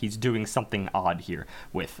about, he's doing something odd here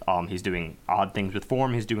with. He's doing odd things with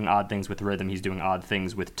form, he's doing odd things with rhythm, he's doing odd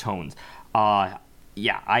things with tones. I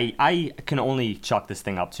can only chalk this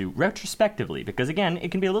thing up to retrospectively, because again, it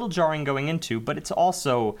can be a little jarring going into, but it's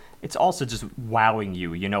also just wowing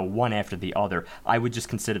you, one after the other. I would just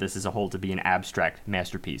consider this as a whole to be an abstract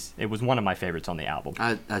masterpiece. It was one of my favorites on the album.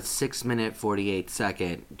 A 6-minute,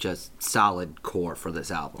 48-second, just solid core for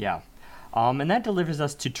this album. Yeah. And that delivers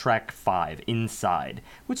us to track 5, Inside,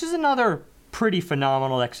 which is another pretty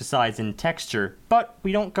phenomenal exercise in texture, but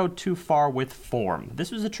we don't go too far with form.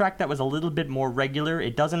 This was a track that was a little bit more regular.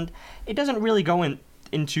 It doesn't really go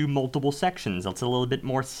into multiple sections. It's a little bit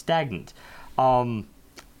more stagnant.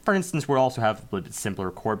 For instance, we also have a little bit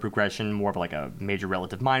simpler chord progression, more of like a major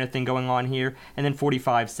relative minor thing going on here, and then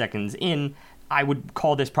 45 seconds in, I would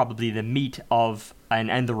call this probably the meat of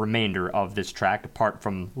and the remainder of this track, apart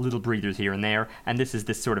from little breathers here and there, and this is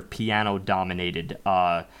this sort of piano-dominated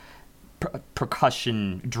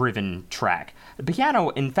percussion-driven track. The piano,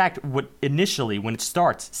 in fact, what initially, when it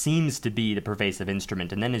starts, seems to be the pervasive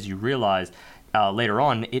instrument, and then as you realize later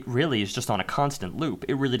on, it really is just on a constant loop.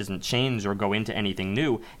 It really doesn't change or go into anything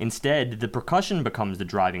new. Instead, the percussion becomes the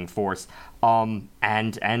driving force, and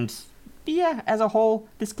yeah, as a whole,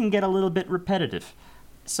 this can get a little bit repetitive.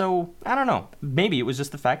 So, I don't know. Maybe it was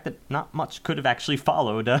just the fact that not much could have actually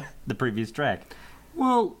followed the previous track.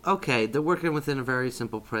 Well, okay, they're working within a very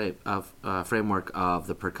simple framework of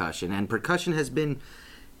the percussion, and percussion has been,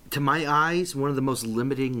 to my eyes, one of the most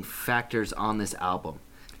limiting factors on this album.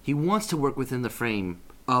 He wants to work within the frame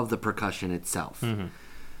of the percussion itself,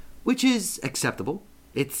 which is acceptable.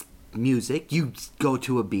 It's music, you go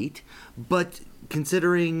to a beat, but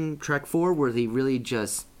considering track 4, where he really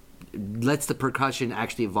just lets the percussion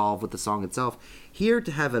actually evolve with the song itself, here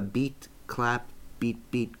to have a beat, clap,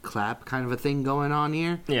 beat, clap kind of a thing going on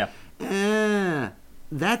here. Yeah.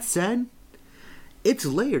 That said, it's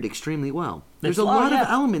layered extremely well. There's a lot of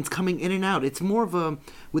elements coming in and out. It's more of a,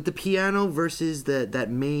 with the piano versus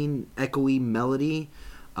that main echoey melody,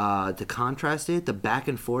 to contrast it, the back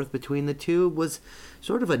and forth between the two was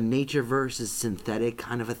sort of a nature versus synthetic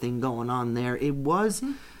kind of a thing going on there. It was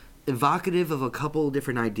evocative of a couple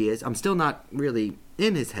different ideas. I'm still not really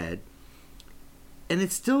in his head. And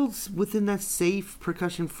it's still within that safe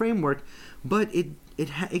percussion framework, but it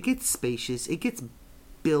gets spacious, it gets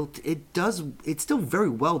built, it's still very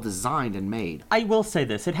well designed and made. I will say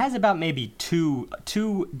this, it has about maybe two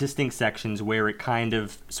distinct sections where it kind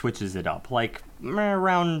of switches it up, like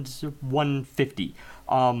around 150.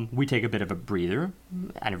 We take a bit of a breather,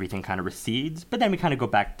 and everything kind of recedes, but then we kind of go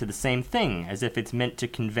back to the same thing, as if it's meant to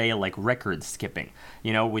convey like record skipping.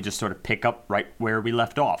 You know, we just sort of pick up right where we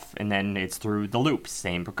left off, and then it's through the loops,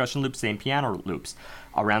 same percussion loops, same piano loops.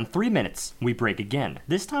 Around 3 minutes, we break again,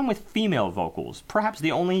 this time with female vocals, perhaps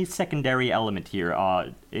the only secondary element here.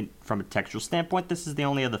 From a textual standpoint, this is the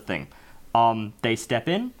only other thing. They step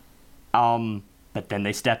in, but then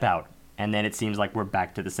they step out. And then it seems like we're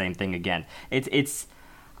back to the same thing again. It's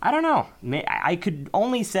I don't know. I could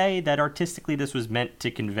only say that artistically this was meant to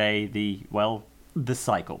convey the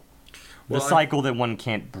cycle. The cycle that one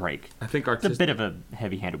can't break. I think it's a bit of a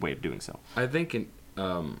heavy-handed way of doing so. I think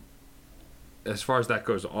as far as that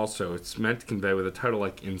goes also, it's meant to convey with a title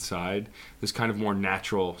like Inside this kind of more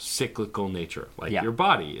natural, cyclical nature. Like your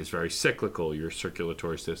body is very cyclical, your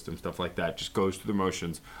circulatory system, stuff like that, just goes through the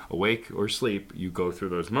motions. Awake or sleep, you go through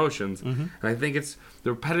those motions. Mm-hmm. And I think it's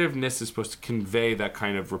the repetitiveness is supposed to convey that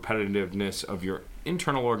kind of repetitiveness of your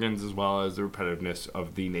internal organs as well as the repetitiveness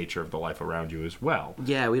of the nature of the life around you as well.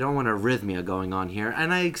 Yeah, we don't want arrhythmia going on here,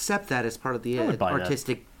 and I accept that as part of the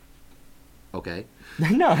artistic... That. Okay.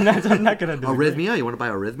 No, I'm not gonna do Arrhythmia? You want to buy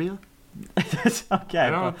Arrhythmia? Okay.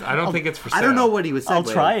 I don't think it's for sale. I don't know what he was saying.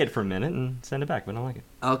 I'll try it for a minute and send it back, but I don't like it.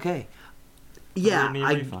 Okay. Yeah,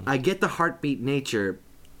 I get the heartbeat nature.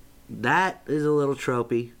 That is a little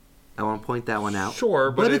tropey. I want to point that one out. Sure,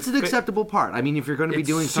 but it's an acceptable part. I mean, if you're going to be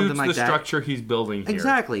doing something like that... It suits the structure he's building here.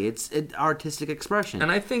 Exactly. It's an artistic expression.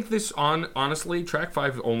 And I think this, honestly, track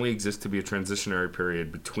 5 only exists to be a transitionary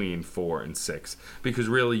period between 4 and 6. Because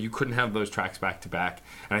really, you couldn't have those tracks back to back.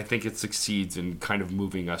 And I think it succeeds in kind of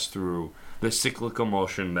moving us through the cyclical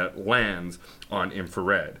motion that lands on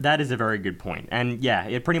Infrared. That is a very good point. And yeah,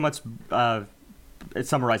 it pretty much... it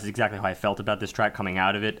summarizes exactly how I felt about this track coming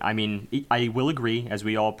out of it. I mean, I will agree, as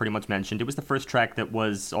we all pretty much mentioned, it was the first track that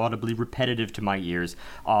was audibly repetitive to my ears,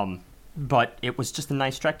 but it was just a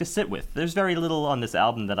nice track to sit with. There's very little on this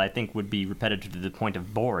album that I think would be repetitive to the point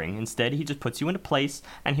of boring. Instead, he just puts you in a place,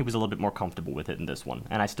 and he was a little bit more comfortable with it in this one,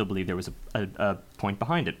 and I still believe there was a point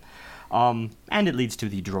behind it. And it leads to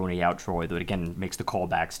the drony outro that again makes the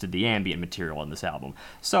callbacks to the ambient material on this album.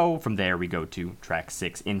 So from there we go to track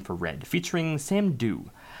 6, Infrared, featuring Sam Dew.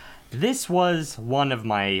 This was one of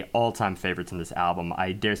my all-time favorites in this album.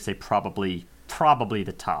 I dare say probably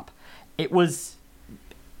the top. It's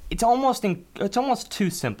almost too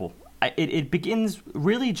simple. It begins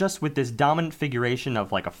really just with this dominant figuration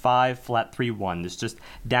of like a 5 flat 3 1. This just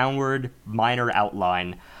downward minor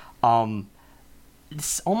outline.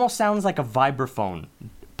 It almost sounds like a vibraphone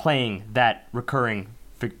playing that recurring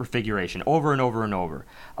configuration over and over and over.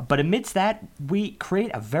 But amidst that, we create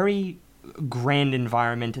a very grand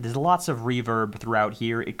environment. There's lots of reverb throughout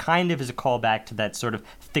here. It kind of is a callback to that sort of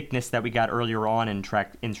thickness that we got earlier on in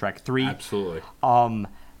track 3. Absolutely.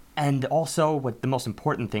 And also, what the most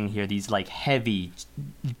important thing here, these like heavy,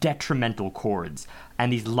 detrimental chords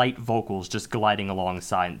and these light vocals just gliding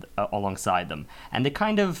alongside them. And they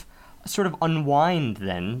kind of sort of unwind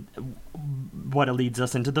then what leads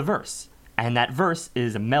us into the verse. And that verse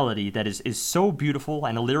is a melody that is so beautiful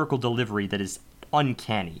and a lyrical delivery that is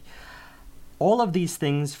uncanny. All of these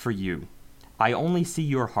things for you. I only see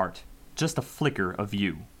your heart, just a flicker of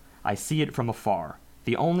you. I see it from afar.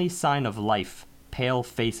 The only sign of life, pale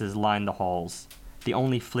faces line the halls. The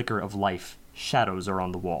only flicker of life, shadows are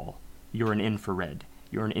on the wall. You're an infrared.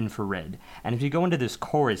 You're an infrared. And if you go into this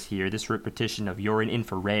chorus here, this repetition of you're an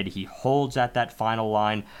infrared, he holds at that final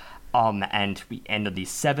line, and we end on these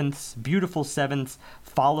sevenths, beautiful sevenths,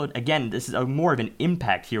 followed, again, this is more of an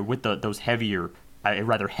impact here with those heavier,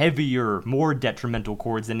 more detrimental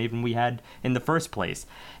chords than even we had in the first place.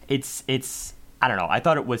 It's I don't know, I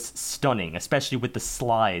thought it was stunning, especially with the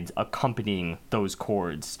slides accompanying those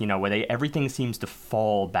chords, you know, where everything seems to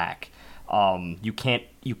fall back. You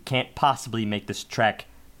can't possibly make this track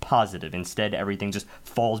positive. Instead, everything just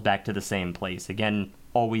falls back to the same place. Again,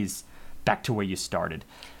 always back to where you started.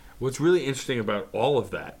 What's really interesting about all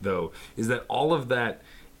of that, though, is that all of that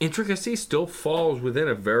intricacy still falls within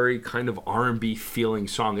a very kind of R&B feeling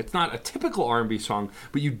song. It's not a typical R&B song,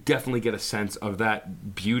 but you definitely get a sense of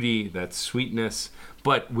that beauty, that sweetness,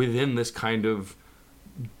 but within this kind of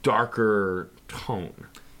darker tone.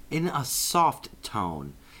 In a soft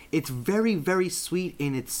tone. It's very, very sweet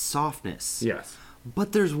in its softness. Yes.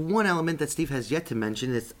 But there's one element that Steve has yet to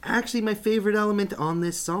mention. It's actually my favorite element on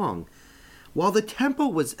this song. While the tempo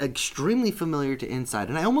was extremely familiar to Inside,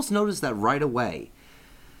 and I almost noticed that right away,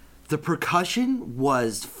 the percussion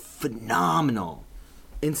was phenomenal.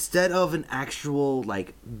 Instead of an actual,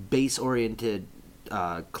 like, bass-oriented,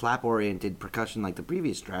 clap-oriented percussion like the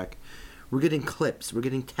previous track, We're getting clips. We're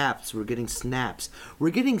getting taps. We're getting snaps. We're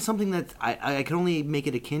getting something that I can only make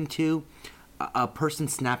it akin to a person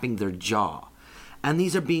snapping their jaw. And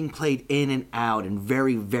these are being played in and out in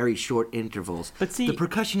very, very short intervals. But see, the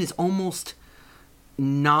percussion is almost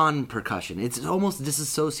non-percussion. It's almost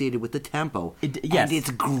disassociated with the tempo. Yes. And it's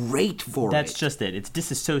great for it. That's just it. It's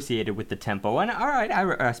disassociated with the tempo. And all right, I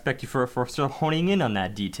respect you for sort of honing in on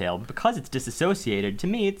that detail. Because it's disassociated, to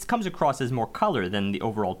me, it comes across as more color than the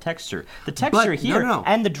overall texture. The texture here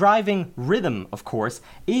and the driving rhythm, of course,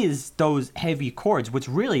 is those heavy chords, which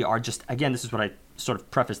really are just, again, this is what I sort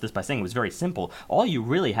of preface this by saying it was very simple. All you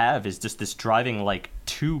really have is just this driving like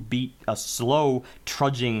a slow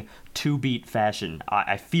trudging 2-beat fashion.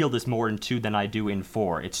 I feel this more in 2 than I do in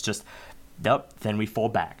 4. It's just up, then we fall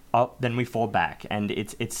back, up, then we fall back, and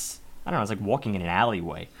it's I don't know, it's like walking in an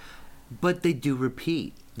alleyway. But they do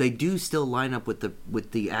repeat. They do still line up with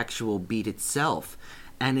the actual beat itself.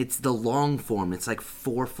 And it's the long form. It's like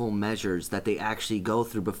 4 full measures that they actually go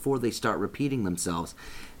through before they start repeating themselves.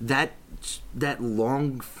 That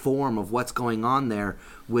long form of what's going on there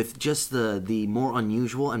with just the more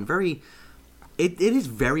unusual and very... It is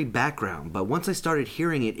very background. But once I started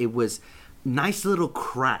hearing it, it was nice little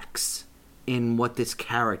cracks in what this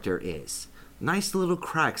character is. Nice little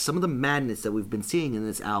cracks. Some of the madness that we've been seeing in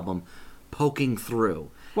this album poking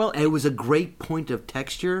through. Well, it was a great point of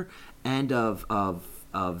texture and of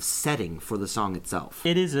setting for the song itself.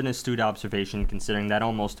 It is an astute observation, considering that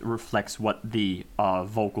almost reflects what the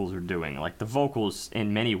vocals are doing. Like, the vocals,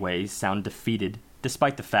 in many ways, sound defeated,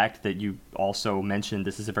 despite the fact that you also mentioned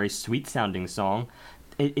this is a very sweet-sounding song.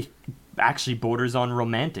 It actually borders on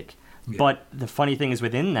romantic. Yeah. But the funny thing is,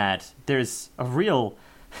 within that, there's a real...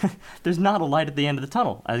 there's not a light at the end of the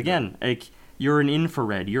tunnel. Again, like... You're an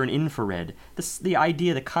infrared. The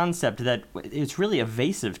idea, the concept that it's really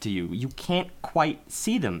evasive to you. You can't quite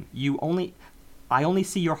see them. I only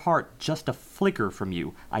see your heart just a flicker from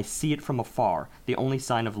you. I see it from afar. The only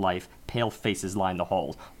sign of life, pale faces line the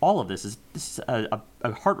halls. All of this is a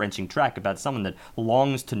heart-wrenching track about someone that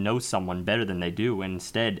longs to know someone better than they do, and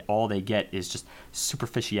instead all they get is just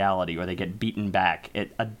superficiality, or they get beaten back.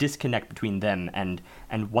 A disconnect between them and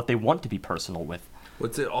what they want to be personal with.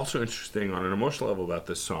 What's also interesting on an emotional level about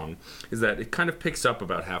this song is that it kind of picks up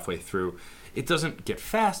about halfway through. It doesn't get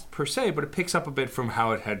fast per se, but it picks up a bit from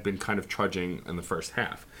how it had been kind of trudging in the first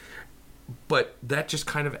half. But that just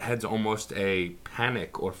kind of adds almost a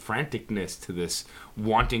panic or franticness to this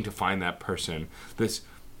wanting to find that person, this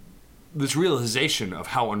realization of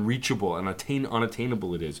how unreachable and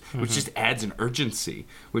unattainable it is, which just adds an urgency,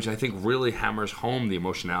 which I think really hammers home the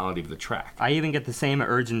emotionality of the track. I even get the same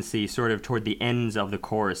urgency sort of toward the ends of the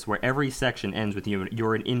chorus, where every section ends with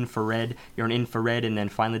you're an infrared, and then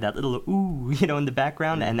finally that little ooh, in the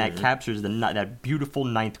background, and that captures that beautiful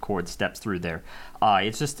ninth chord steps through there.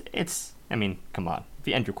 I mean, come on. If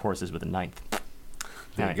you end your choruses with a ninth...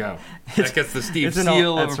 There you go. That gets the Steve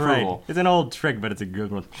seal of approval. Right. It's an old trick, but it's a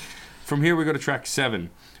good one. From here, we go to track 7.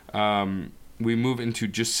 We move into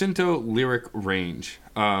Jacinto Lyric Range.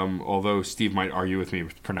 Although Steve might argue with me,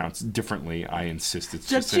 it's pronounced differently. I insist it's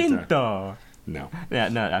Jacinto. No. Yeah,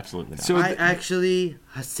 no, absolutely not. So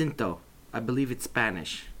Jacinto. I believe it's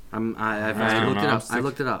Spanish. I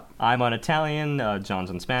looked it up. I'm on Italian, John's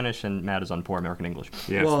on Spanish, and Matt is on poor American English.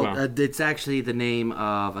 Yes, it's actually the name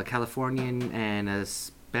of a Californian and a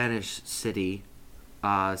Spanish city,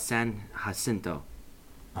 San Jacinto.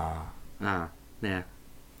 Yeah.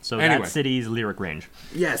 So anyway. That city's lyric range.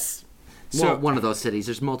 Yes. So one of those cities.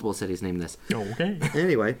 There's multiple cities named this. Okay.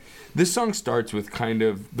 Anyway. This song starts with kind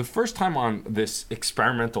of... The first time on this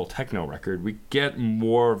experimental techno record, we get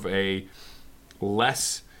more of a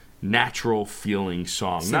less natural feeling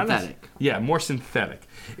song. Synthetic. More synthetic.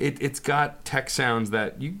 It's got tech sounds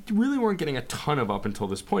that you really weren't getting a ton of up until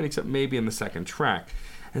this point, except maybe in the second track.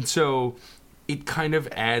 And so it kind of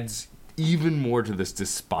adds even more to this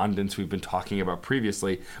despondence we've been talking about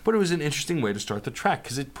previously, but it was an interesting way to start the track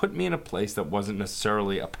because it put me in a place that wasn't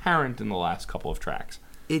necessarily apparent in the last couple of tracks.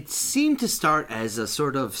 It seemed to start as a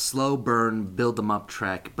sort of slow burn, build them up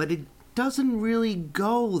track, but it doesn't really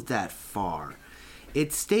go that far.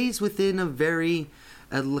 It stays within a very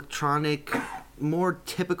electronic, more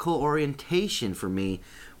typical orientation for me,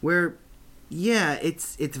 where,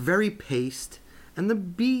 it's very paced, and the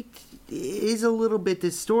beat is a little bit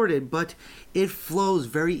distorted, but it flows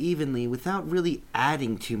very evenly without really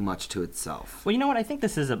adding too much to itself. Well, you know what? I think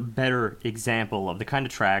this is a better example of the kind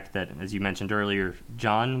of track that, as you mentioned earlier,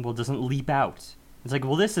 John doesn't leap out. It's like,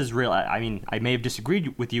 well, this is real. I mean, I may have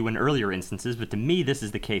disagreed with you in earlier instances, but to me, this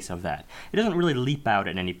is the case of that. It doesn't really leap out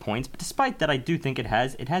at any points, but despite that, I do think it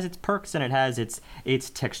has its perks and it has its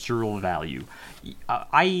textural value.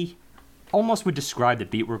 I almost would describe the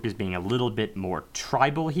beatwork as being a little bit more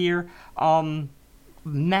tribal here.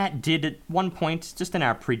 Matt did at one point, just in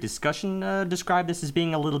our pre-discussion, describe this as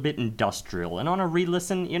being a little bit industrial. And on a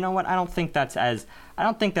re-listen, you know what? I don't think that's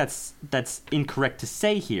incorrect to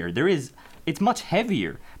say here. It's much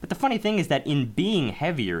heavier. But the funny thing is that in being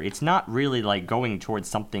heavier, it's not really like going towards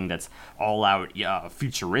something that's all out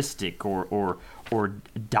futuristic or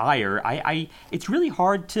dire. It's really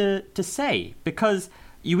hard to say because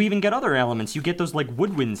you even get other elements. You get those like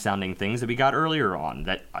woodwind sounding things that we got earlier on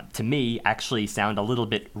that, to me, actually sound a little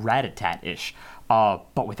bit Rat-a-tat-ish,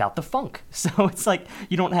 but without the funk. So it's like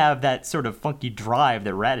you don't have that sort of funky drive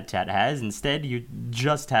that Rat-a-tat has. Instead, you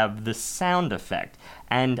just have the sound effect.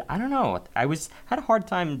 And I don't know, had a hard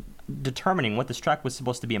time determining what this track was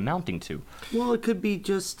supposed to be amounting to. Well, it could be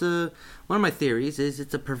just one of my theories is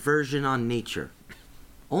it's a perversion on nature.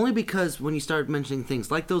 Only because when you start mentioning things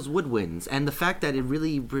like those woodwinds and the fact that it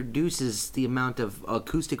really reduces the amount of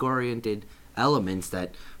acoustic-oriented elements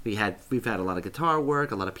that we've had a lot of guitar work,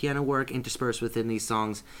 a lot of piano work interspersed within these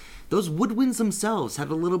songs. Those woodwinds themselves had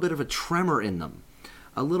a little bit of a tremor in them,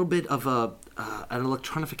 a little bit of an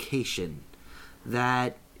electronification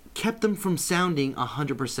that kept them from sounding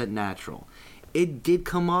 100% natural. It did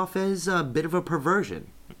come off as a bit of a perversion.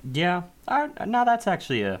 Yeah, now that's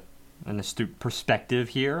actually an astute perspective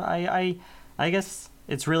here. I guess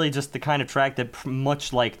it's really just the kind of track that,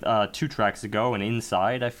 much like 2 tracks ago and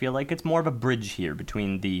Inside, I feel like it's more of a bridge here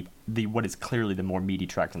between the what is clearly the more meaty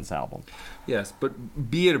tracks in this album. Yes, but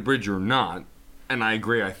be it a bridge or not, and I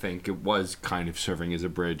agree, I think it was kind of serving as a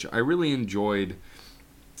bridge. I really enjoyed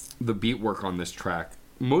the beat work on this track.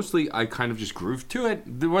 Mostly, I kind of just grooved to it.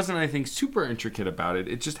 There wasn't anything super intricate about it.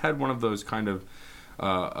 It just had one of those kind of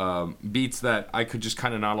beats that I could just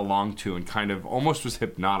kind of nod along to and kind of almost was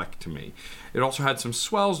hypnotic to me. It also had some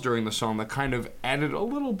swells during the song that kind of added a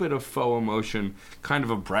little bit of faux emotion, kind of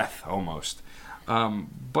a breath almost.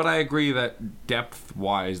 But I agree that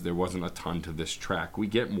depth-wise, there wasn't a ton to this track. We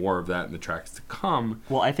get more of that in the tracks to come.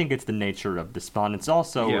 Well, I think it's the nature of Despondence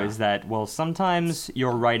also is that, well, sometimes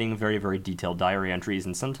you're writing very, very detailed diary entries,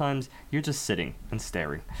 and sometimes you're just sitting and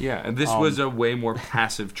staring. Yeah, and this was a way more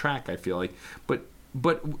passive track, I feel like.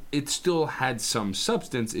 But it still had some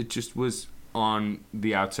substance. It just was, on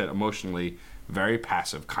the outset, emotionally very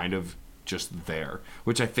passive, kind of just there,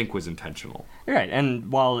 which I think was intentional. Right, and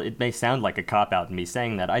while it may sound like a cop-out in me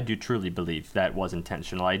saying that, I do truly believe that was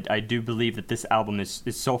intentional. I do believe that this album is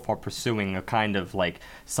so far pursuing a kind of like,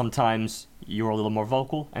 sometimes you're a little more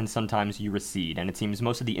vocal, and sometimes you recede, and it seems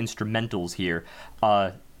most of the instrumentals here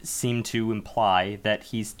seem to imply that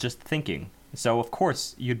he's just thinking. So of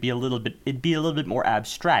course it'd be a little bit more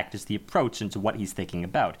abstract as the approach into what he's thinking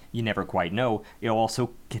about. You never quite know. You'll also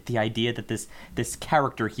get the idea that this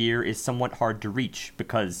character here is somewhat hard to reach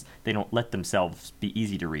because they don't let themselves be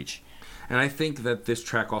easy to reach. And I think that this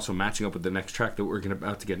track, also matching up with the next track that we're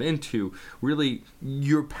about to get into, really,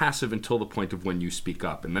 you're passive until the point of when you speak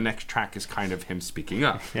up. And the next track is kind of him speaking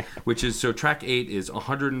up, which is, so track 8 is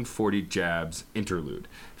 140 Jabs Interlude,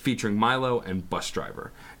 featuring Milo and Bus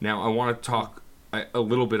Driver. Now, I want to talk a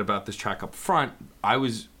little bit about this track up front.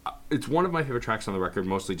 It's one of my favorite tracks on the record,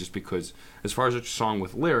 mostly just because, as far as a song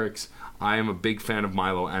with lyrics, I am a big fan of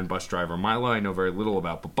Milo and Bus Driver. Milo I know very little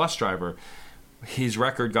about, but Bus Driver, his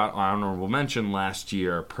record got honorable mention last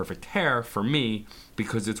year, Perfect Hair, for me,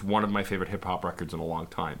 because it's one of my favorite hip-hop records in a long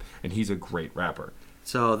time, and he's a great rapper.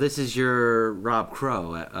 So this is your Rob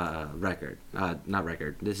Crow record. Not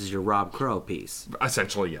record. This is your Rob Crow piece.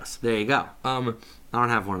 Essentially, yes. There you go. I don't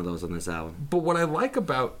have one of those on this album. But what I like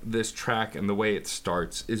about this track and the way it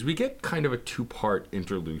starts is we get kind of a 2-part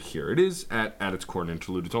interlude here. It is, at its core, an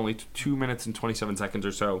interlude. It's only 2 minutes and 27 seconds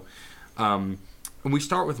or so. And we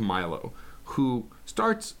start with Milo, who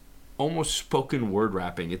starts almost spoken word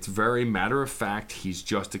rapping. It's very matter of fact. He's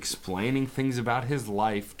just explaining things about his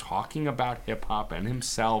life, talking about hip-hop and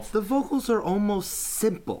himself. The vocals are almost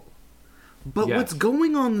simple. But Yes. what's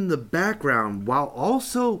going on in the background, while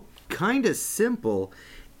also kind of simple,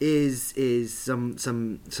 is some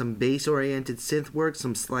bass-oriented synth work,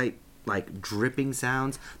 some slight like dripping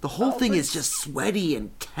sounds. The whole thing is just sweaty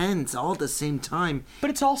and tense all at the same time. But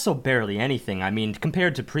it's also barely anything. I mean,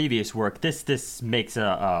 compared to previous work, this makes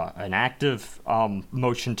an active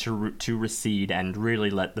motion to recede and really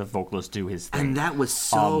let the vocalist do his thing. And that was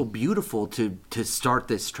so beautiful to start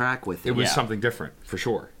this track with. It was Yeah. something different, for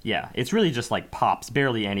sure. Yeah, it's really just like pops,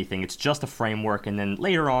 barely anything. It's just a framework, and then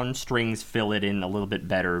later on, strings fill it in a little bit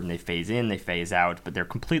better, and they phase in, they phase out, but they're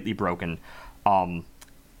completely broken.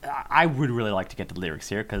 I would really like to get the lyrics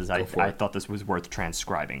here, because I thought this was worth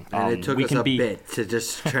transcribing. And it took us a bit to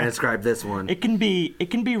just transcribe this one. It can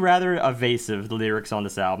be rather evasive, the lyrics on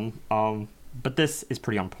this album, but this is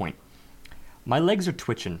pretty on point. My legs are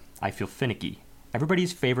twitching. I feel finicky.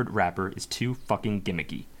 Everybody's favorite rapper is too fucking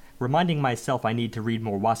gimmicky. Reminding myself I need to read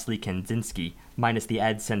more Wassily Kandinsky, minus the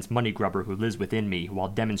AdSense money grubber who lives within me while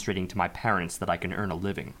demonstrating to my parents that I can earn a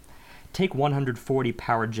living. Take 140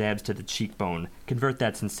 power jabs to the cheekbone, convert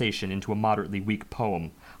that sensation into a moderately weak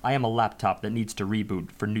poem. I am a laptop that needs to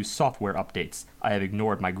reboot for new software updates. I have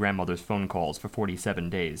ignored my grandmother's phone calls for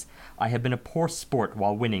 47 days. I have been a poor sport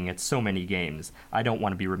while winning at so many games. I don't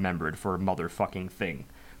want to be remembered for a motherfucking thing.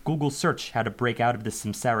 Google search how to break out of this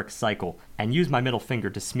samsaric cycle, and use my middle finger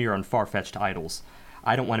to smear on far-fetched idols.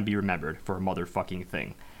 I don't want to be remembered for a motherfucking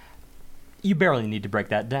thing. You barely need to break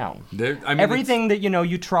that down. Everything that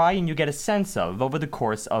you try and you get a sense of over the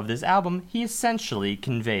course of this album, he essentially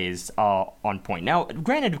conveys on point. Now,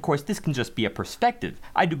 granted, of course, this can just be a perspective.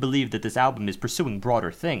 I do believe that this album is pursuing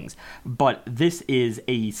broader things, but this is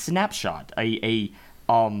a snapshot, a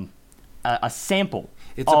sample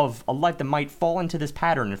of a life that might fall into this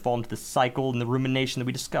pattern and fall into the cycle and the rumination that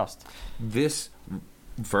we discussed. This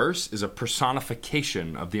verse is a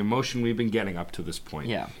personification of the emotion we've been getting up to this point.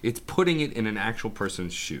 Yeah. It's putting it in an actual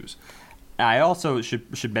person's shoes. I also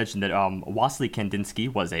should mention that Wassily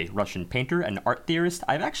Kandinsky was a Russian painter and art theorist.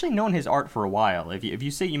 I've actually known his art for a while. If you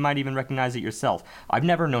see it, you might even recognize it yourself. I've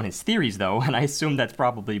never known his theories, though, and I assume that's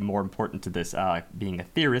probably more important to this, being a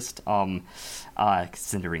theorist,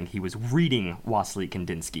 considering he was reading Wassily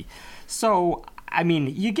Kandinsky. So, I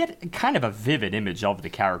mean, you get kind of a vivid image of the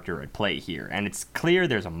character at play here, and it's clear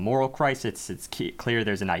there's a moral crisis, it's clear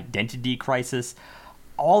there's an identity crisis.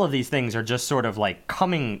 All of these things are just sort of like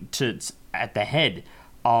coming to at the head,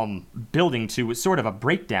 building to sort of a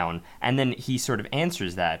breakdown, and then he sort of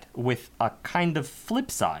answers that with a kind of flip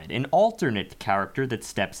side, an alternate character that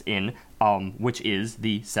steps in, which is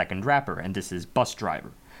the second rapper, and this is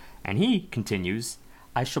Busdriver. And he continues,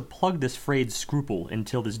 I shall plug this frayed scruple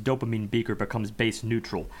until this dopamine beaker becomes base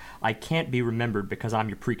neutral. I can't be remembered because I'm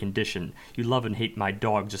your precondition. You love and hate my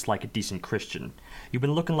dog just like a decent Christian. You've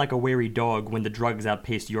been looking like a wary dog when the drugs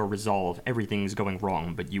outpaced your resolve. Everything's going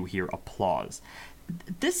wrong, but you hear applause.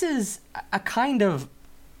 This is a kind of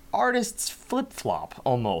artist's flip-flop,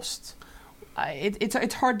 almost.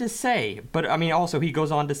 It's hard to say, but I mean, also he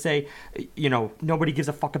goes on to say, nobody gives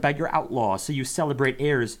a fuck about your outlaw, so you celebrate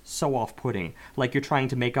heirs so off-putting, like you're trying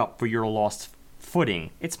to make up for your lost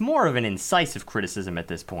footing. It's more of an incisive criticism at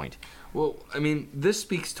this point. Well, I mean, this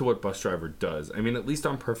speaks to what Busdriver does. I mean, at least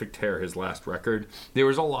on Perfect Hair, his last record, there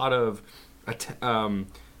was a lot of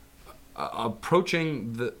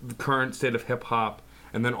approaching the current state of hip-hop,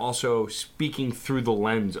 and then also speaking through the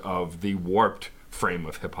lens of the warped frame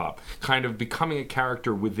of hip-hop, kind of becoming a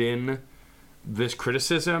character within this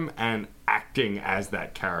criticism and acting as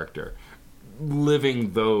that character,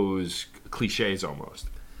 living those cliches almost.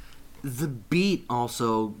 The beat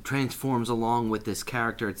also transforms along with this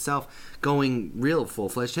character itself, going real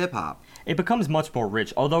full-fledged hip-hop. It becomes much more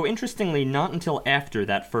rich, although interestingly not until after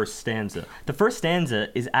that first stanza. The first stanza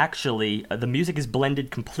is actually, the music is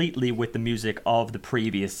blended completely with the music of the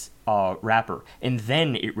previous rapper, and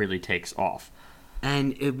then it really takes off.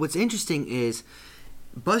 And what's interesting is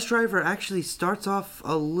Busdriver actually starts off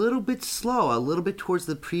a little bit slow, a little bit towards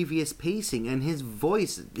the previous pacing, and his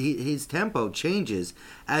voice, his tempo changes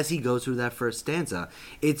as he goes through that first stanza.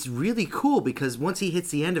 It's really cool because once he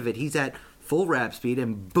hits the end of it, he's at full rap speed,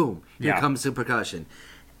 and boom, here comes the percussion.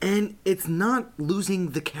 And it's not losing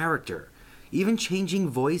the character. Even changing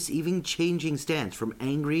voice, even changing stance from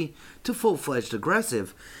angry to full-fledged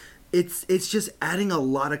aggressive, it's just adding a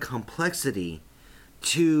lot of complexity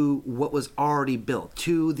to what was already built,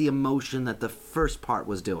 to the emotion that the first part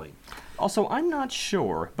was doing. Also, I'm not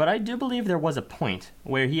sure, but I do believe there was a point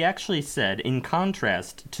where he actually said, in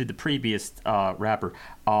contrast to the previous rapper,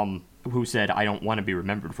 who said, "I don't want to be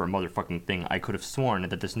remembered for a motherfucking thing. I could have sworn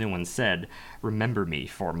that this new one said, remember me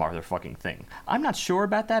for a motherfucking thing." I'm not sure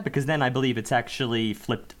about that, because then I believe it's actually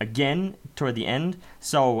flipped again toward the end.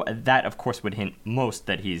 So that, of course, would hint most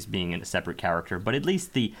that he's being a separate character, but at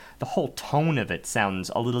least the whole tone of it sounds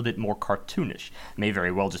a little bit more cartoonish. May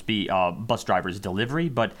very well just be Bus Driver's delivery,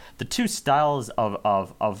 but the two styles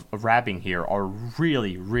of rapping here are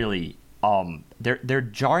really, really they're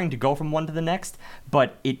jarring to go from one to the next,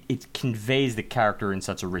 but it conveys the character in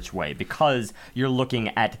such a rich way, because you're looking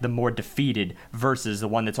at the more defeated versus the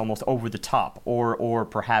one that's almost over the top, or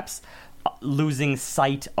perhaps losing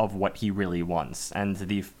sight of what he really wants, and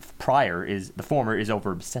the former is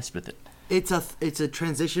over obsessed with it. It's a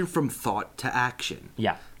transition from thought to action.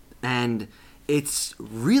 Yeah. And it's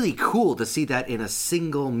really cool to see that in a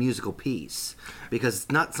single musical piece, because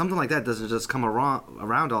not something like that doesn't just come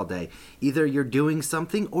around all day. Either you're doing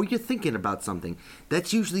something or you're thinking about something.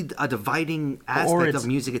 That's usually a dividing aspect of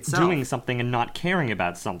music itself. Doing something and not caring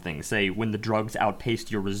about something. Say, when the drugs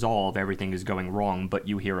outpaced your resolve, everything is going wrong, but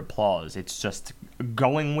you hear applause. It's just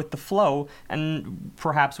going with the flow, and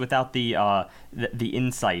perhaps without the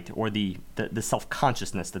insight or the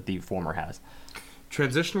self-consciousness that the former has.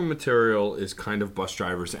 Transitional material is kind of Bus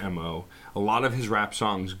Driver's MO. A lot of his rap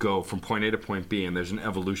songs go from point A to point B, and there's an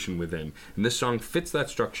evolution within. And this song fits that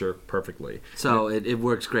structure perfectly. So it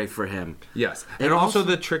works great for him. Yes. And also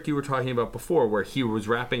the trick you were talking about before, where he was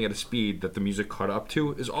rapping at a speed that the music caught up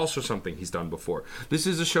to, is also something he's done before. This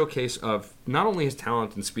is a showcase of not only his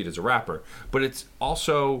talent and speed as a rapper, but it's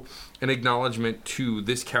also an acknowledgement to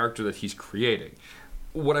this character that he's creating.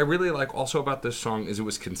 What I really like also about this song is it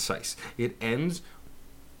was concise. It ends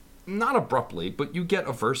not abruptly, but you get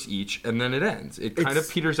a verse each, and then it ends. It kind of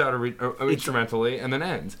peters out instrumentally, and then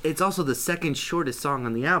ends. It's also the second shortest song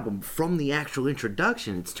on the album from the actual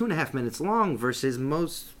introduction. It's 2.5 minutes long versus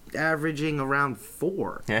most averaging around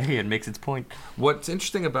 4. Yeah, it makes its point. What's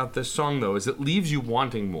interesting about this song, though, is it leaves you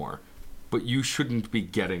wanting more, but you shouldn't be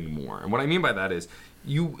getting more. And what I mean by that is,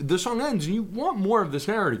 the song ends, and you want more of this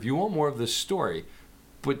narrative, you want more of this story,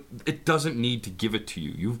 but it doesn't need to give it to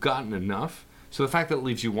you. You've gotten enough. So the fact that it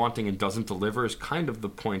leaves you wanting and doesn't deliver is kind of the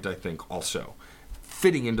point, I think, also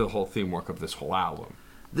fitting into the whole theme work of this whole album.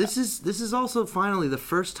 This is also finally the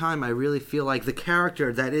first time I really feel like the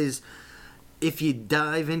character that is, if you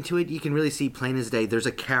dive into it, you can really see plain as day, there's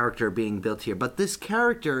a character being built here. But this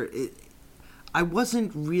character, I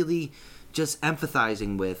wasn't really just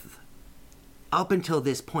empathizing with up until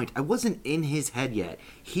this point. I wasn't in his head yet.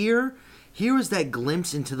 Here is that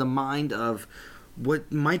glimpse into the mind of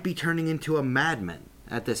what might be turning into a madman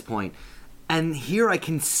at this point. And here I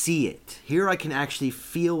can see it. Here I can actually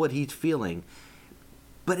feel what he's feeling.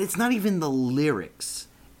 But it's not even the lyrics.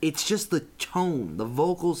 It's just the tone, the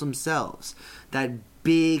vocals themselves. That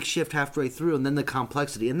big shift halfway through, and then the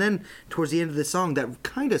complexity. And then, towards the end of the song, that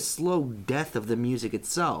kind of slow death of the music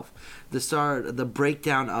itself. The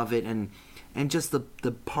breakdown of it, and just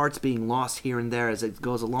the parts being lost here and there as it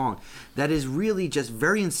goes along. That is really just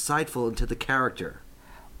very insightful into the character.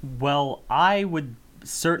 Well, I would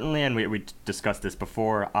certainly, and we discussed this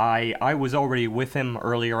before, I was already with him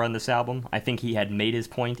earlier on this album. I think he had made his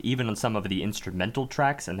point, even on some of the instrumental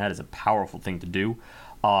tracks, and that is a powerful thing to do.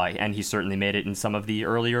 And he certainly made it in some of the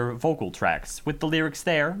earlier vocal tracks, with the lyrics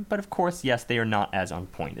there, but of course, yes, they are not as on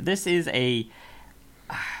point. This is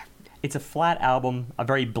it's a flat album, a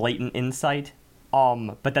very blatant insight,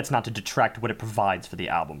 but that's not to detract what it provides for the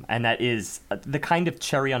album. And that is the kind of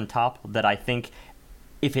cherry on top that I think,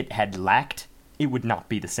 if it had lacked, it would not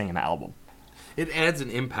be the same album. It adds an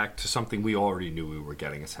impact to something we already knew we were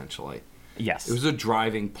getting, essentially. Yes. It was a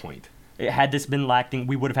driving point. Had this been lacking,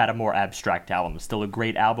 we would have had a more abstract album. Still a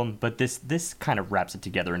great album, but this kind of wraps it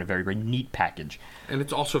together in a very, very neat package. And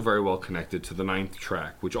it's also very well connected to the 9th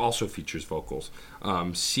track, which also features vocals.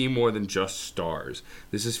 See More Than Just Stars.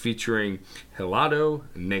 This is featuring Helado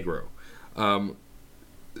Negro.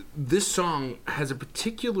 This song has a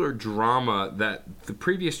particular drama that the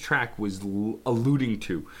previous track was alluding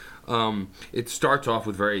to. It starts off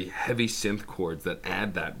with very heavy synth chords that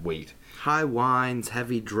add that weight. High whines,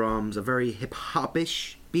 heavy drums, a very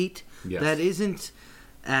hip-hop-ish beat. Yes. That isn't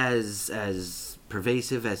as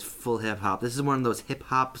pervasive as full hip-hop. This is one of those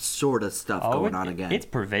hip-hop sort of stuff going on again. It's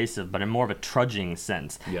pervasive, but in more of a trudging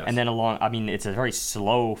sense. Yes. And then it's a very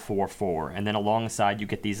slow 4/4, and then alongside you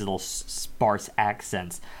get these little sparse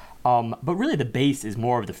accents. But really the bass is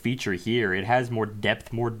more of the feature here. It has more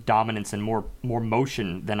depth, more dominance, and more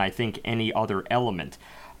motion than I think any other element.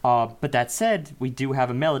 But that said, we do have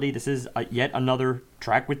a melody. This is yet another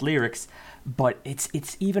track with lyrics, but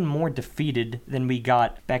it's even more defeated than we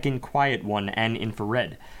got back in Quiet One and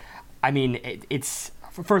Infrared. I mean, it's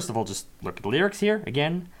first of all, just look at the lyrics here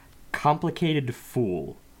again. Complicated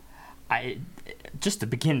fool. Just to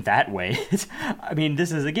begin that way, I mean,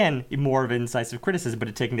 this is again more of an incisive criticism, but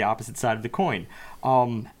it's taking the opposite side of the coin.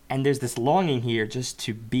 And there's this longing here just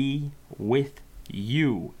to be with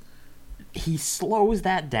you. He slows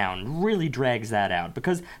that down, really drags that out,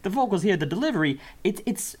 because the vocals here, the delivery,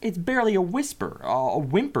 it's barely a whisper, a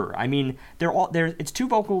whimper. I mean, it's two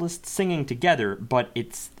vocalists singing together, but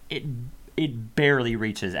it barely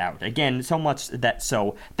reaches out. Again, so much that's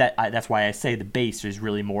why I say the bass is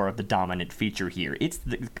really more of the dominant feature here. It's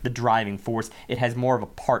the driving force. It has more of a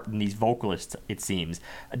part than these vocalists, it seems,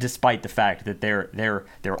 despite the fact that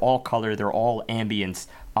they're all color, they're all ambience,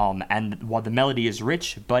 and while the melody is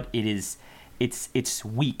rich, but it's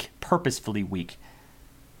weak, purposefully weak.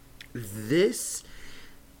 This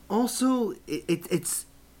also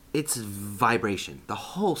it's vibration. The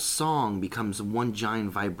whole song becomes one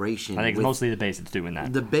giant vibration. I think it's mostly the bass that's doing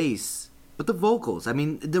that. The bass, but the vocals. I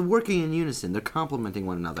mean, they're working in unison. They're complementing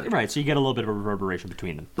one another. Right, so you get a little bit of a reverberation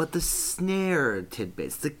between them. But the snare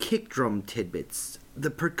tidbits, the kick drum tidbits,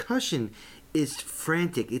 the percussion is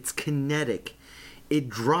frantic. It's kinetic. It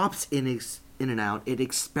drops in and out. It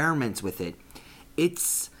experiments with it.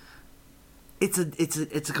 It's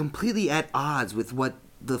a completely at odds with what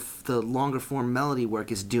the longer form melody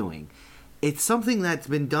work is doing. It's something that's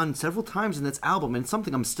been done several times in this album, and it's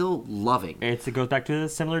something I'm still loving. It goes back to the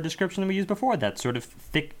similar description that we used before, that sort of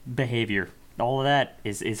thick behavior. All of that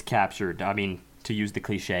is captured. I mean, to use the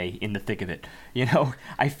cliche, in the thick of it. You know,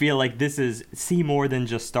 I feel like this is see more than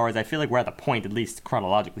just stars. I feel like we're at the point, at least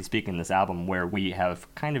chronologically speaking, in this album where we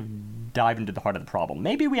have kind of dived into the heart of the problem.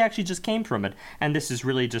 Maybe we actually just came from it, and this is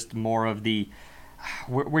really just more of the...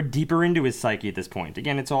 We're deeper into his psyche at this point.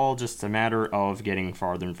 Again, it's all just a matter of getting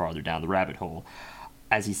farther and farther down the rabbit hole.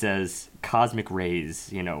 As he says, cosmic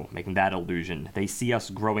rays, you know, making that illusion. They see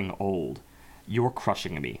us growing old. You're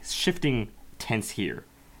crushing me. Shifting tense here.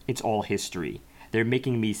 It's all history. They're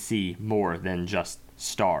making me see more than just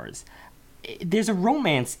stars. There's a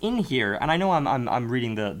romance in here, and I know I'm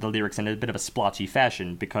reading the lyrics in a bit of a splotchy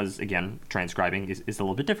fashion because, again, transcribing is a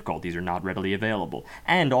little bit difficult. These are not readily available.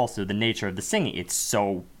 And also the nature of the singing. It's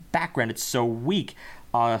so background, it's so weak.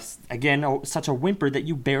 Again, such a whimper that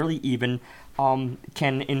you barely even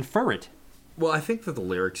can infer it. Well, I think that the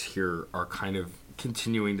lyrics here are kind of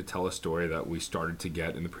continuing to tell a story that we started to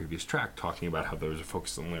get in the previous track, talking about how there was a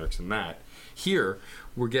focus on lyrics in that. Here,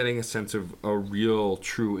 we're getting a sense of a real,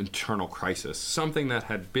 true internal crisis, something that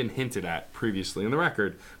had been hinted at previously in the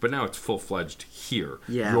record, but now it's full-fledged here.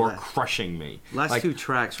 Yeah, You're crushing me. Last two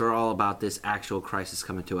tracks were all about this actual crisis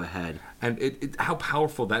coming to a head. And how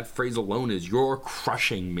powerful that phrase alone is. You're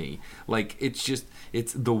crushing me. Like, it's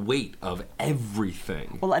the weight of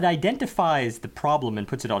everything. Well, it identifies the problem and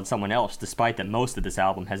puts it on someone else, despite that most of this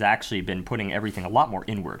album has actually been putting everything a lot more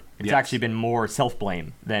inward. It's actually been more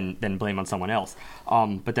self-blame than blame on someone else.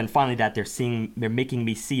 But then finally that they're making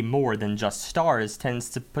me see more than just stars tends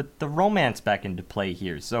to put the romance back into play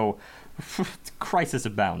here. So, crisis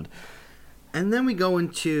abound. And then we go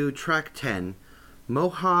into track 10,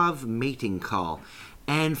 Mojave Mating Call.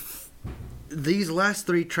 And these last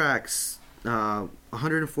three tracks,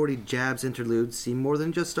 140 Jabs interludes, See More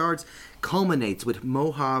Than Just Stars, culminates with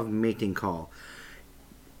Mojave Mating Call.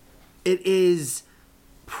 It is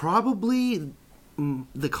probably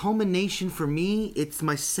the culmination for me. It's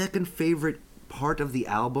my second favorite part of the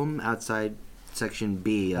album outside section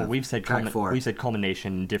B. Well, we've said track 4. We've said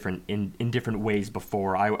culmination in different ways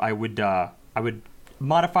before. I would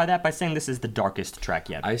modify that by saying this is the darkest track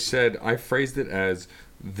yet. I phrased it as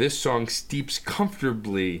this song steeps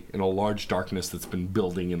comfortably in a large darkness that's been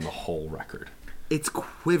building in the whole record. It's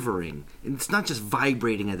quivering. It's not just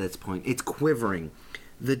vibrating at this point. It's quivering.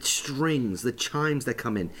 The strings, the chimes that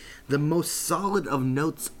come in. The most solid of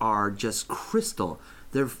notes are just crystal.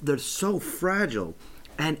 They're so fragile.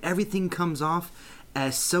 And everything comes off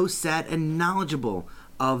as so sad and knowledgeable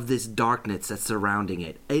of this darkness that's surrounding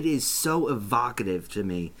it. It is so evocative to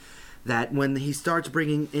me that when he starts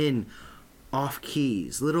bringing in off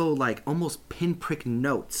keys, little like almost pinprick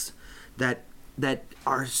notes that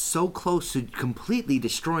are so close to completely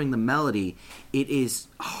destroying the melody, it is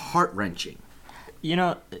heart-wrenching. You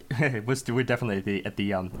know, we're definitely at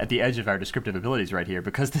the edge of our descriptive abilities right here,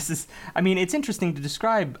 because this is, I mean, it's interesting to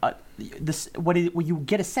describe this. What you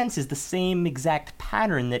get a sense is the same exact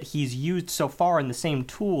pattern that he's used so far, in the same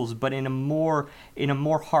tools, but in a more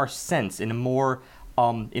harsh sense, in a more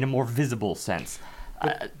visible sense.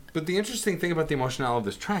 But the interesting thing about the emotionality of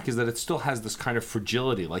this track is that it still has this kind of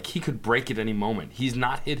fragility. Like, he could break at any moment. He's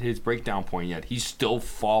not hit his breakdown point yet. He's still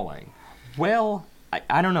falling. Well,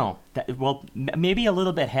 I don't know. Maybe a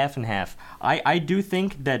little bit half and half. I do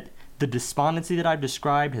think that the despondency that I've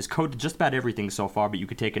described has coded just about everything so far, but you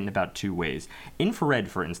could take it in about two ways. Infrared,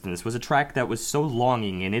 for instance, was a track that was so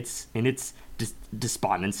longing in its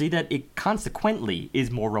despondency that it consequently is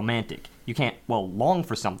more romantic. You can't, long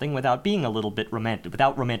for something without being a little bit romantic,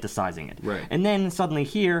 without romanticizing it. Right. And then suddenly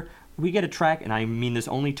here, we get a track, and I mean this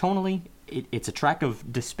only tonally, it's a track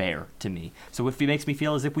of despair to me. So it makes me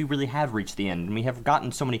feel as if we really have reached the end, and we have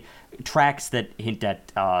gotten so many tracks that hint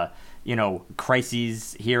at,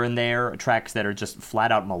 crises here and there, tracks that are just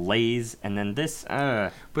flat out malaise, and then this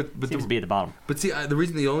seems to be at the bottom. But see,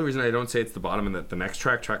 the only reason I don't say it's the bottom and that the next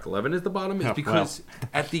track 11, is the bottom is because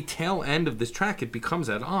at the tail end of this track, it becomes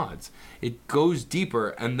at odds. It goes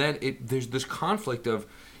deeper, and then there's this conflict of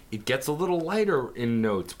it gets a little lighter in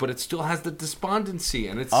notes, but it still has the despondency,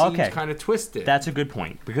 and it seems kind of twisted. That's a good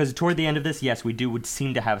point, because toward the end of this, yes, would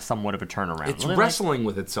seem to have somewhat of a turnaround. It's wrestling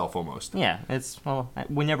with itself almost. Yeah,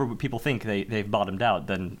 whenever people think they've bottomed out,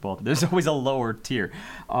 then, there's always a lower tier.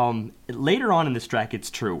 Later on in this track,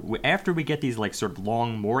 it's true. After we get these, sort of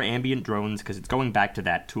long, more ambient drones, because it's going back to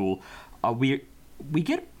that tool, we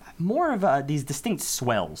get more of these distinct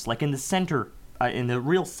swells, like in the center, in the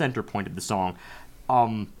real center point of the song,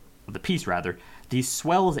 the piece rather, these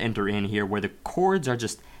swells enter in here where the chords are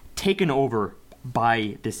just taken over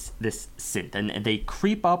by this synth, and they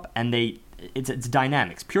creep up, and it's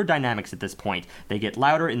dynamics, pure dynamics at this point. They get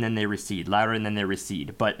louder and then they recede, louder and then they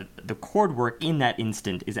recede, but the chord work in that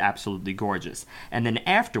instant is absolutely gorgeous. And then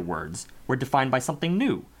afterwards, we're defined by something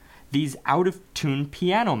new. These out-of-tune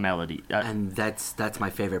piano melody. And that's my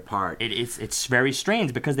favorite part. It's very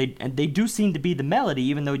strange, because they do seem to be the melody,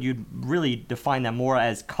 even though you'd really define them more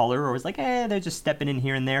as color, or as they're just stepping in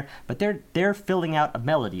here and there. But they're filling out a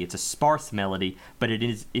melody. It's a sparse melody, but it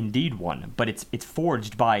is indeed one. But it's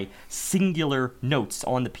forged by singular notes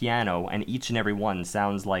on the piano, and each and every one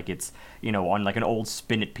sounds like it's on an old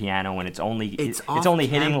spinet piano, and it's only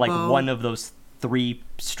hitting one of those three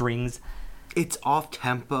strings. It's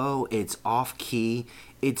off-tempo, it's off-key,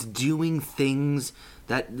 it's doing things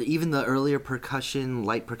that even the earlier percussion,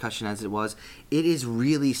 light percussion as it was, it is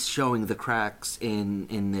really showing the cracks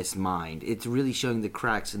in this mind. It's really showing the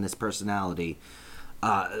cracks in this personality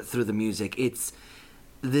through the music. It's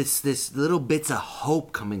this little bits of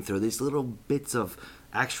hope coming through, these little bits of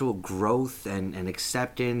actual growth and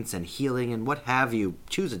acceptance and healing and what have you.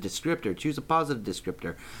 Choose a descriptor, choose a positive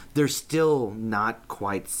descriptor. They're still not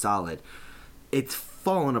quite solid. It's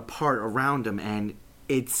fallen apart around him, and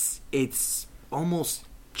it's almost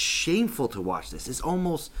shameful to watch this. It's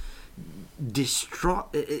almost distraught.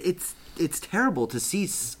 It's terrible to see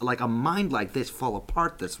a mind like this fall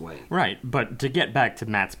apart this way. Right, but to get back to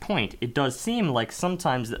Matt's point, it does seem like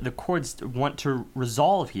sometimes that the chords want to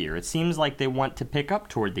resolve here. It seems like they want to pick up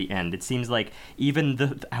toward the end. It seems like even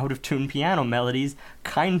the out-of-tune piano melodies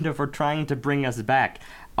kind of are trying to bring us back.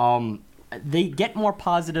 They get more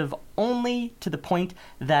positive only to the point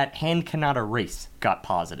that Hand Cannot Erase got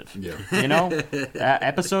positive. Yeah.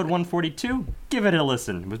 Episode 142, give it a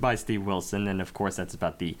listen. It was by Steve Wilson, and of course that's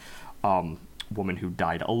about the woman who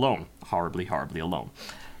died alone, horribly, horribly alone.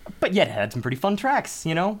 But yet it had some pretty fun tracks,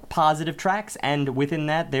 positive tracks, and within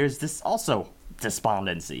that there's this also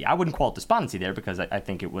despondency. I wouldn't call it despondency there, because I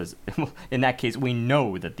think it was, in that case, we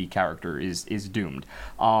know that the character is doomed.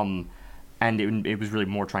 And it was really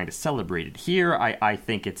more trying to celebrate it. Here, I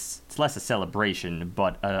think it's less a celebration,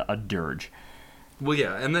 but a dirge. Well,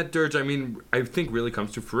 yeah, and that dirge, I think really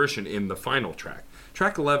comes to fruition in the final track.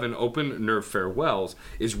 Track 11, Open Nerve Farewells,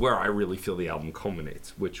 is where I really feel the album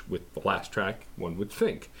culminates, which with the last track, one would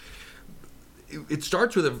think. It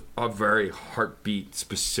starts with a very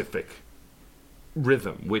heartbeat-specific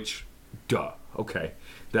rhythm, which, okay,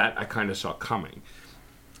 that I kind of saw coming.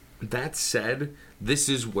 That said, this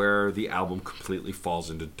is where the album completely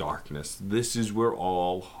falls into darkness. This is where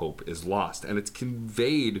all hope is lost. And it's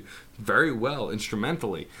conveyed very well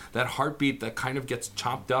instrumentally. That heartbeat that kind of gets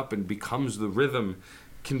chopped up and becomes the rhythm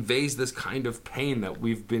conveys this kind of pain that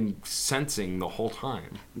we've been sensing the whole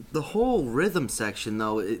time. The whole rhythm section,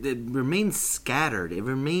 though, it remains scattered. It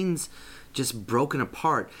remains just broken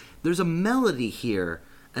apart. There's a melody here,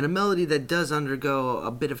 and a melody that does undergo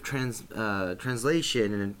a bit of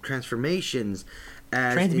translation and transformations.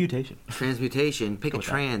 Transmutation. Pick a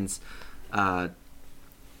trans.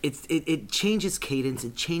 It changes cadence,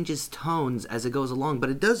 it changes tones as it goes along, but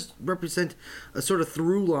it does represent a sort of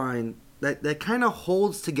through line that kind of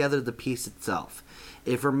holds together the piece itself.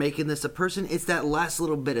 If we're making this a person, it's that last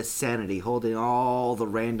little bit of sanity holding all the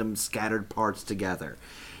random scattered parts together.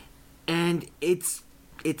 And it's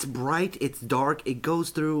it's bright, it's dark, it goes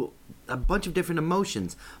through a bunch of different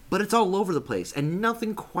emotions, but it's all over the place, and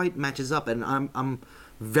nothing quite matches up, and I'm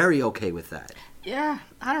very okay with that. Yeah,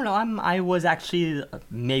 I don't know. I was actually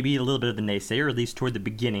maybe a little bit of the naysayer, at least toward the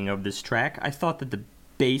beginning of this track. I thought that the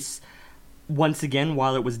bass, once again,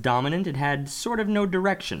 while it was dominant, it had sort of no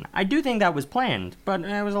direction. I do think that was planned, but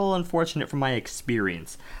it was a little unfortunate from my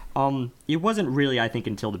experience. It wasn't really, I think,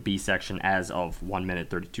 until the B section, as of 1 minute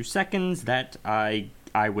 32 seconds, that I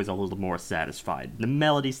was a little more satisfied. The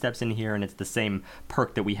melody steps in here, and it's the same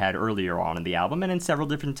perk that we had earlier on in the album, and in several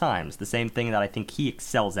different times. The same thing that I think he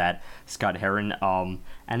excels at, Scott Heron,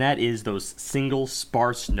 and that is those single,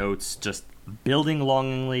 sparse notes just building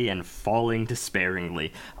longingly and falling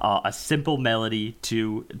despairingly. A simple melody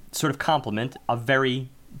to sort of complement a very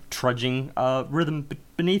trudging rhythm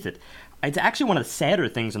beneath it. It's actually one of the sadder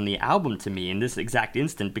things on the album to me in this exact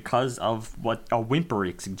instant because of what a whimper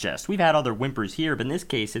suggests. We've had other whimpers here, but in this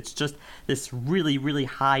case, it's just this really, really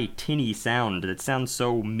high, tinny sound that sounds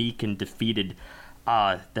so meek and defeated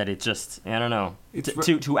that it just, I don't know.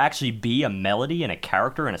 To actually be a melody and a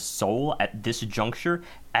character and a soul at this juncture,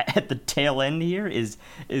 at the tail end here, is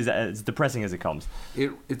as depressing as it comes.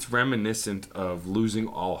 It's reminiscent of losing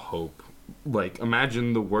all hope. Like,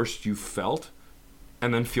 imagine the worst you felt,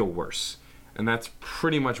 and then feel worse. And that's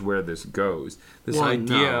pretty much where this goes. This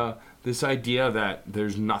idea that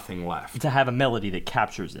there's nothing left. To have a melody that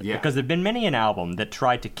captures it. Yeah. Because there have been many an album that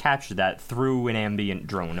tried to capture that through an ambient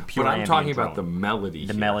drone, a pure ambient drone. But I'm talking about the melody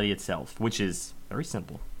The here. melody itself, which is very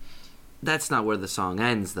simple. That's not where the song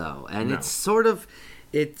ends, though. And No. it's sort of...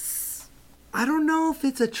 I don't know if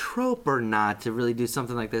it's a trope or not to really do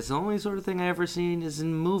something like this. The only sort of thing I ever seen is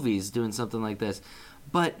in movies doing something like this.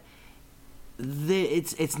 But...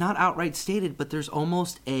 it's not outright stated, but there's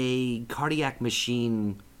almost a Cardiac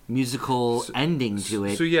Machine musical ending to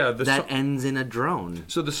it that ends in a drone.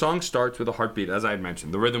 So the song starts with a heartbeat, as I had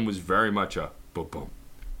mentioned. The rhythm was very much a boom, boom,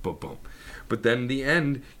 boom. But then the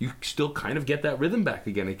end, you still kind of get that rhythm back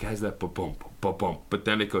again. It has that boom, boom, boom, boom. But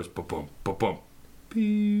then it goes boom, boom, boom,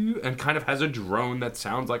 boom, and kind of has a drone that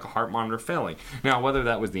sounds like a heart monitor failing. Now, whether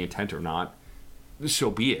that was the intent or not,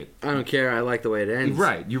 so be it. I don't care. I like the way it ends.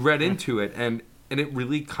 Right. You read into it, and it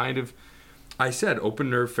really kind of... I said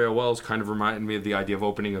Open Nerve Farewells kind of reminded me of the idea of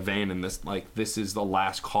opening a vein, and this is the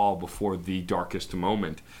last call before the darkest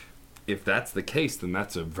moment. If that's the case, then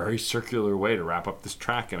that's a very circular way to wrap up this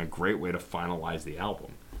track and a great way to finalize the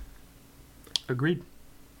album. Agreed.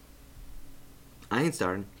 I ain't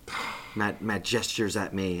starting. Matt gestures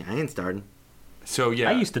at me. I ain't starting. So, yeah.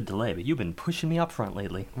 I used to delay, but you've been pushing me up front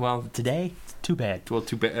lately. Well, today, it's too bad. Well,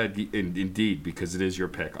 too bad, indeed, because it is your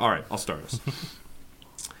pick. All right, I'll start us.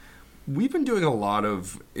 We've been doing a lot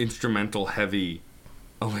of instrumental-heavy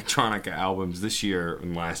electronica albums this year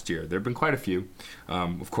and last year. There have been quite a few.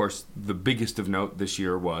 Of course, the biggest of note this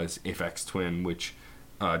year was Aphex Twin, which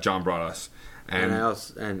John brought us.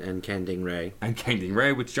 And Ken Ding Ray. And Ken Ding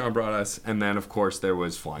Ray, which John brought us. And then, of course, there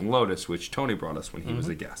was Flying Lotus, which Tony brought us when he was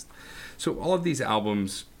a guest. So all of these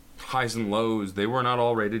albums, highs and lows, they were not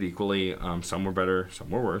all rated equally. Some were better, some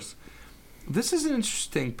were worse. This is an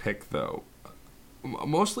interesting pick, though,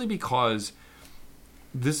 mostly because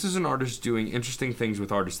this is an artist doing interesting things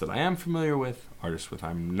with artists that I am familiar with, artists with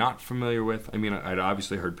I'm not familiar with. I mean, I'd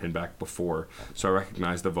obviously heard Pinback before, so I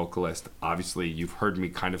recognize the vocalist. Obviously, you've heard me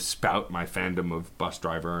kind of spout my fandom of Bus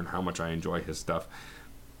Driver and how much I enjoy his stuff.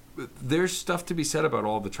 There's stuff to be said about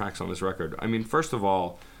all the tracks on this record. I mean, first of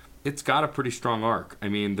all, it's got a pretty strong arc. I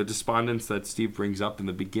mean, the despondence that Steve brings up in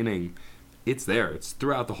the beginning, it's there. It's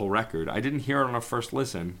throughout the whole record. I didn't hear it on a first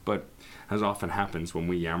listen, but as often happens when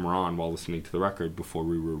we yammer on while listening to the record before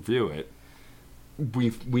we review it,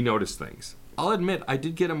 we notice things. I'll admit, I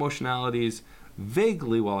did get emotionalities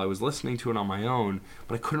vaguely while I was listening to it on my own,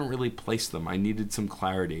 but I couldn't really place them. I needed some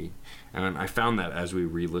clarity, and I found that as we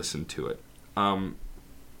re-listened to it.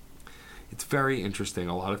 It's very interesting.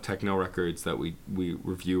 A lot of techno records that we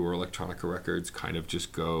review or electronica records kind of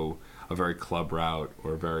just go a very club route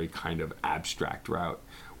or a very kind of abstract route.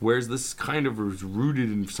 Whereas this kind of is rooted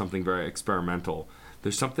in something very experimental.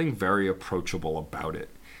 There's something very approachable about it.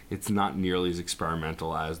 It's not nearly as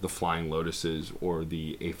experimental as the Flying Lotuses or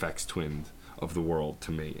the Aphex Twins of the world,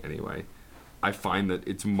 to me anyway. I find that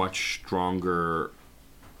it's much stronger,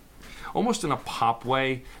 almost in a pop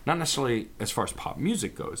way, not necessarily as far as pop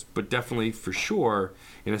music goes, but definitely for sure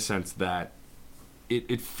in a sense that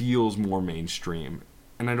it feels more mainstream.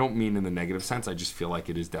 And I don't mean in the negative sense, I just feel like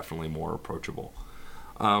it is definitely more approachable.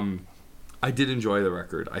 I did enjoy the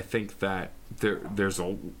record. I think that there's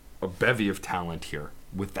a bevy of talent here,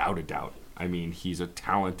 without a doubt. I mean, he's a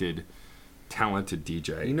talented talented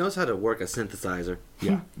DJ. He knows how to work a synthesizer.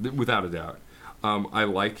 Yeah, without a doubt. I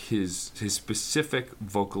like his specific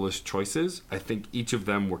vocalist choices. I think each of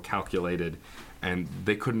them were calculated, and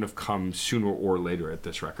they couldn't have come sooner or later at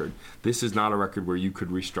this record. This is not a record where you could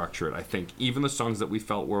restructure it. I think even the songs that we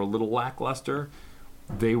felt were a little lackluster,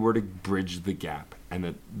 they were to bridge the gap, and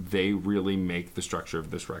that they really make the structure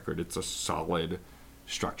of this record. It's a solid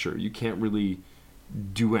structure. You can't really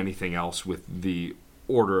do anything else with the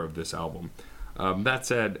order of this album. That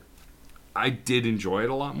said, I did enjoy it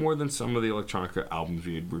a lot more than some of the electronica albums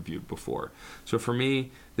we had reviewed before. So for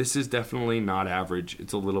me, this is definitely not average.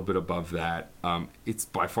 It's a little bit above that. It's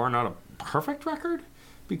by far not a perfect record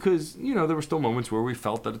because, you know, there were still moments where we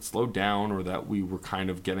felt that it slowed down or that we were kind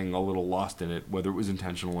of getting a little lost in it, whether it was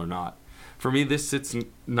intentional or not. For me, this sits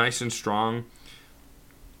nice and strong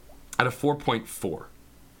at a 4.4.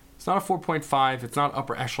 It's not a 4.5. It's not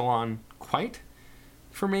upper echelon quite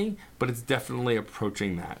for me, but it's definitely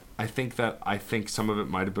approaching that. I think some of it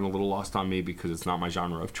might have been a little lost on me because it's not my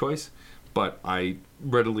genre of choice, but I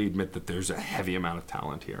readily admit that there's a heavy amount of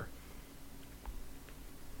talent here.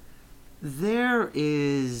 There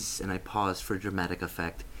is, and I pause for dramatic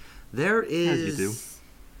effect, there is... As you do.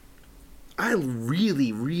 I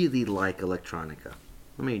really, really like electronica.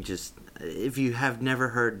 Let me just... If you have never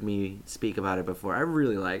heard me speak about it before, I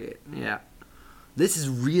really like it. Yeah. This is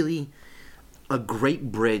really a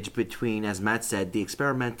great bridge between, as Matt said, the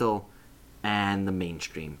experimental and the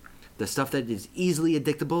mainstream. The stuff that is easily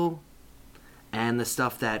addictable and the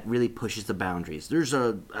stuff that really pushes the boundaries. There's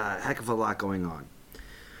a heck of a lot going on.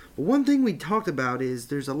 But one thing we talked about is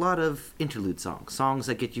there's a lot of interlude songs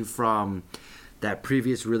that get you from that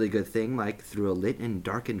previous really good thing, like Through a Lit and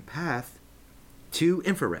Darkened Path, to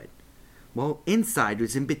Infrared. Well, Inside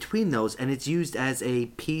was in between those, and it's used as a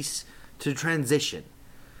piece to transition.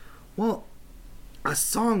 Well, a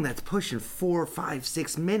song that's pushing 4, 5,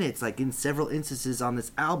 6 minutes, like in several instances on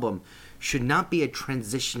this album, should not be a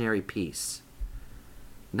transitionary piece.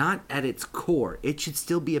 Not at its core. It should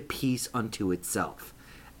still be a piece unto itself.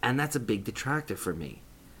 And that's a big detractor for me.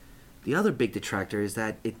 The other big detractor is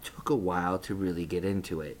that it took a while to really get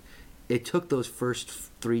into it. It took those first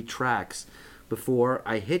 3 tracks before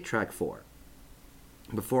I hit track 4.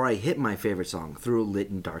 Before I hit my favorite song, Through a Lit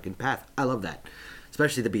and Darkened Path. I love that.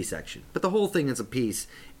 Especially the B section. But the whole thing as a piece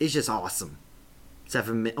is just awesome.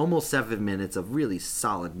 Almost 7 minutes of really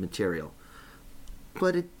solid material.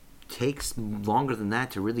 But it takes longer than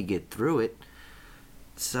that to really get through it.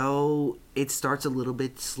 So it starts a little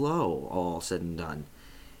bit slow, all said and done.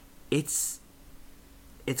 It's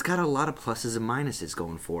got a lot of pluses and minuses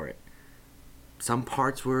going for it. Some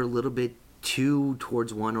parts were a little bit too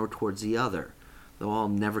towards one or towards the other. Though I'll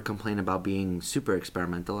never complain about being super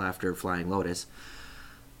experimental after Flying Lotus.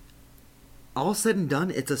 All said and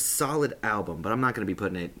done, it's a solid album, but I'm not going to be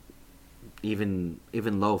putting it even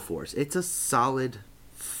low 4s. It's a solid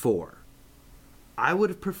 4. I would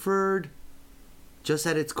have preferred, just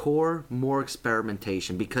at its core, more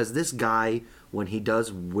experimentation, because this guy, when he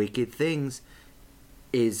does wicked things,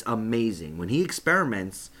 is amazing. When he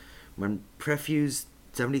experiments, when Prefuse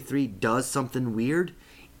 73 does something weird,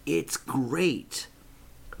 it's great.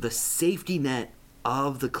 The safety net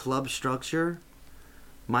of the club structure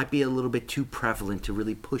might be a little bit too prevalent to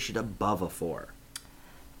really push it above a 4.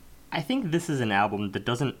 I think this is an album that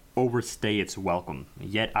doesn't overstay its welcome,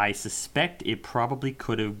 yet I suspect it probably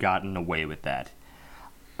could have gotten away with that.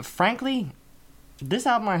 Frankly, this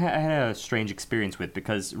album I had a strange experience with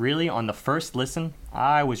because really on the first listen,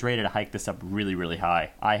 I was ready to hike this up really, really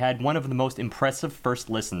high. I had one of the most impressive first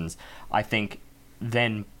listens, I think,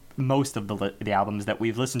 than most of the albums that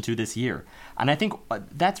we've listened to this year. And I think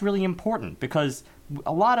that's really important because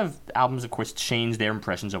a lot of albums, of course, change their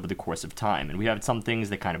impressions over the course of time. And we have some things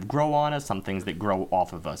that kind of grow on us, some things that grow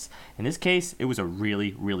off of us. In this case, it was a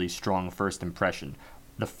really, really strong first impression.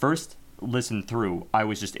 The first listen through, I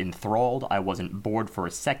was just enthralled. I wasn't bored for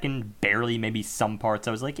a second, barely, maybe some parts.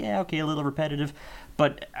 I was like, yeah, okay, a little repetitive.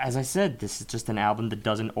 But as I said, this is just an album that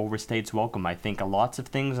doesn't overstay its welcome. I think lots of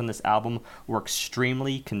things on this album were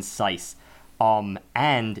extremely concise.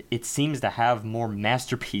 And it seems to have more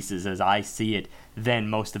masterpieces, as I see it, than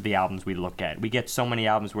most of the albums we look at. We get so many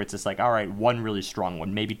albums where it's just like, all right, one really strong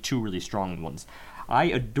one, maybe 2 really strong ones. I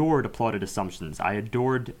adored Applauded Assumptions. I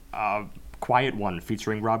adored Quiet One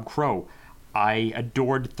featuring Rob Crow. I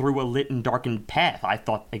adored Through a Lit and Darkened Path. I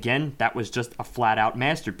thought, again, that was just a flat-out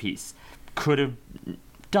masterpiece. Could have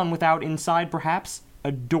done without Inside, perhaps.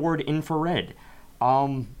 Adored Infrared.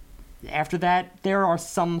 After that, there are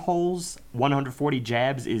some holes. 140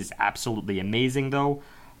 Jabs is absolutely amazing, though.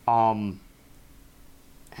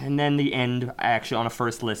 And then the end, actually, on a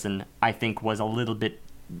first listen, I think was a little bit...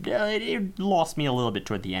 it lost me a little bit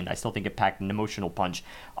toward the end. I still think it packed an emotional punch,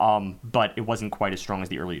 but it wasn't quite as strong as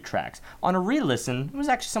the earlier tracks. On a re-listen, it was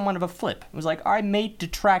actually somewhat of a flip. It was like, I may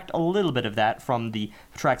detract a little bit of that from the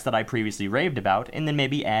tracks that I previously raved about, and then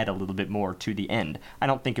maybe add a little bit more to the end. I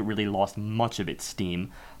don't think it really lost much of its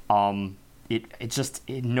steam.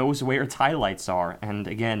 It knows where its highlights are, and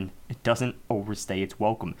again, it doesn't overstay its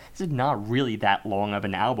welcome. This is not really that long of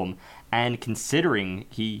an album, and considering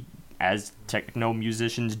he, as techno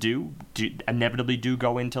musicians do inevitably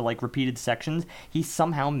go into like repeated sections, he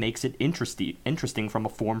somehow makes it interesting from a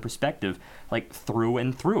form perspective, like through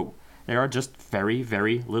and through. There are just very,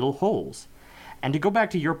 very little holes. And to go back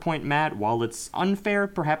to your point, Matt, while it's unfair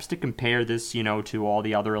perhaps to compare this, to all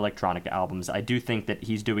the other electronic albums, I do think that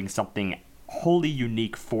he's doing something wholly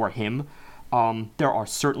unique for him. There are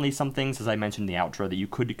certainly some things, as I mentioned in the outro, that you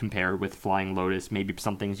could compare with Flying Lotus, maybe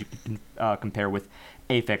some things you could compare with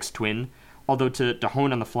Aphex Twin. Although to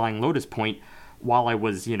hone on the Flying Lotus point, while I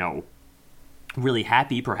was, really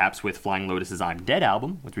happy perhaps with Flying Lotus's I'm Dead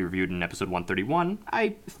album, which we reviewed in episode 131,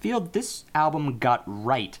 I feel this album got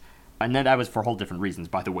right. And that was for whole different reasons,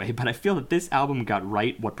 by the way, but I feel that this album got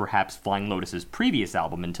right what perhaps Flying Lotus's previous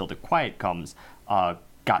album, Until the Quiet Comes,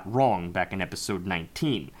 got wrong back in episode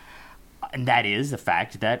 19. And that is the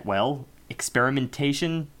fact that, well,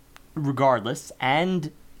 experimentation regardless,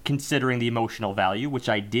 and considering the emotional value, which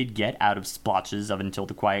I did get out of splotches of Until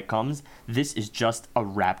the Quiet Comes, this is just a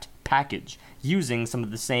wrapped package, using some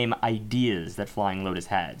of the same ideas that Flying Lotus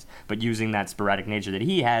has, but using that sporadic nature that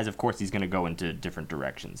he has. Of course, he's going to go into different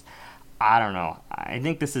directions. I don't know. I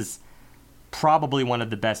think this is probably one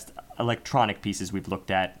of the best electronic pieces we've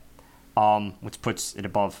looked at, which puts it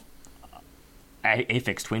above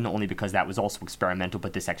Aphex Twin, only because that was also experimental,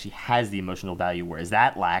 but this actually has the emotional value, whereas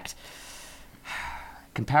that lacked.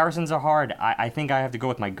 Comparisons are hard. I think I have to go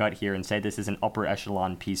with my gut here and say this is an upper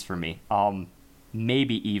echelon piece for me.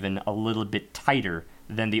 Maybe even a little bit tighter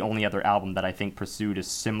than the only other album that I think pursued a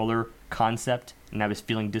similar concept, and I was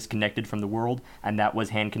feeling disconnected from the world, and that was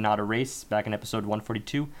Hand Cannot Erase back in episode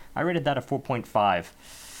 142. I rated that a 4.5.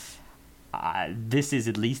 This is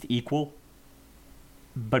at least equal,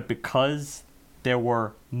 but because there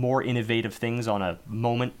were more innovative things on a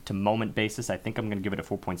moment-to-moment basis, I think I'm going to give it a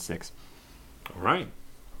 4.6. All right.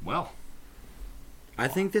 Well, I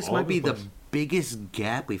think this might be the biggest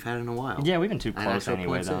gap we've had in a while. Yeah, we've been too close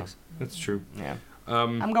anyway, though. That's true. Yeah.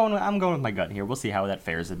 I'm going with my gut here. We'll see how that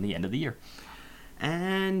fares in the end of the year.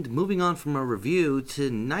 And moving on from our review to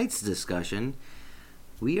tonight's discussion,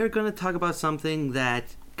 we are going to talk about something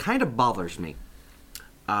that kind of bothers me.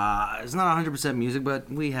 It's not 100% music, but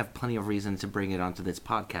we have plenty of reason to bring it onto this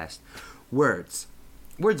podcast. Words.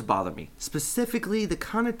 Words bother me. Specifically, the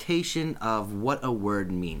connotation of what a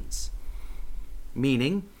word means.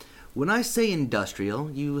 Meaning, when I say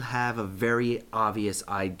industrial, you have a very obvious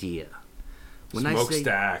idea. When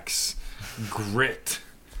smokestacks, grit,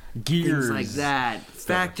 gears, things like that,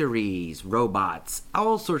 factories, robots,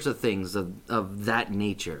 all sorts of things of that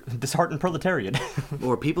nature. Disheartened proletariat.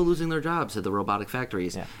 Or people losing their jobs at the robotic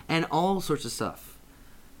factories, and all sorts of stuff.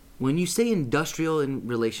 When you say industrial in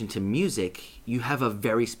relation to music, you have a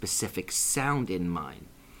very specific sound in mind.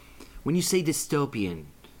 When you say dystopian,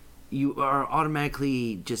 you are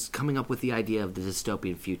automatically just coming up with the idea of the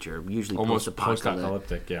dystopian future, usually almost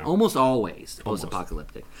post-apocalyptic, yeah. Almost always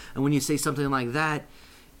post-apocalyptic. And when you say something like that,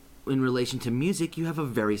 in relation to music, you have a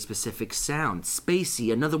very specific sound.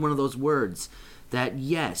 Spacey, another one of those words that,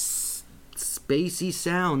 yes, spacey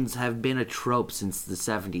sounds have been a trope since the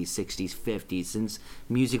 70s, 60s, 50s, since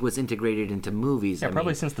music was integrated into movies. Yeah,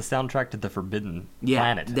 probably since the soundtrack to The Forbidden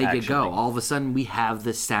Planet. There you go. All of a sudden, we have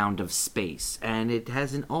the sound of space, and it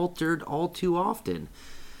hasn't altered all too often.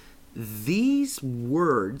 These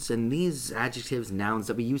words and these adjectives, nouns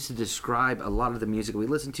that we use to describe a lot of the music we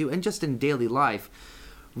listen to, and just in daily life,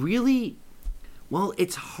 really, well,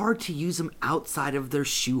 it's hard to use them outside of their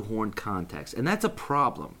shoehorned context, and that's a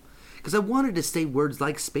problem. Because I wanted to say words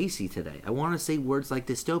like spacey today. I want to say words like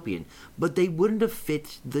dystopian, but they wouldn't have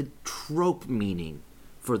fit the trope meaning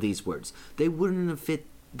for these words. They wouldn't have fit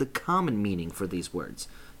the common meaning for these words,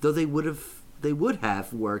 though they would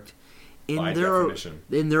have worked in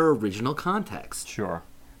their original context. Sure.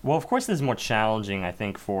 Well, of course, this is more challenging, I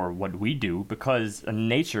think, for what we do because in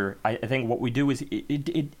nature, I think what we do is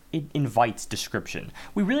it invites description.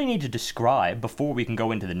 We really need to describe before we can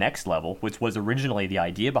go into the next level, which was originally the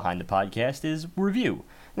idea behind the podcast, is review.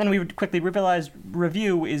 And then we would quickly realize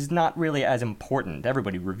review is not really as important.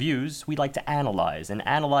 Everybody reviews. We like to analyze, and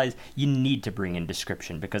analyze you need to bring in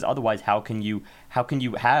description because otherwise, how can you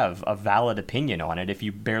have a valid opinion on it if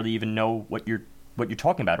you barely even know what you're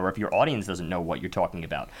talking about, or if your audience doesn't know what you're talking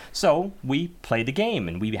about? So we play the game,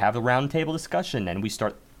 and we have a roundtable discussion, and we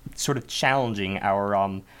start sort of challenging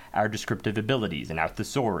our descriptive abilities and our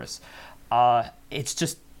thesaurus. It's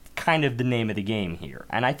just kind of the name of the game here,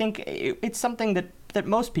 and I think it's something that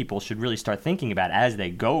most people should really start thinking about as they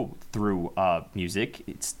go through music.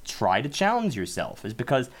 It's try to challenge yourself, is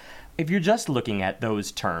because if you're just looking at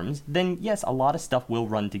those terms, then yes, a lot of stuff will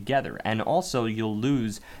run together, and also you'll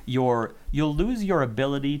lose your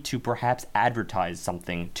ability to perhaps advertise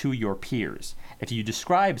something to your peers. If you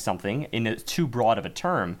describe something in too broad of a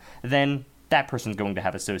term, then that person's going to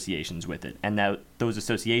have associations with it, and now those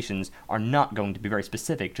associations are not going to be very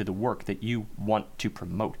specific to the work that you want to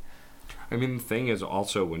promote. I mean, the thing is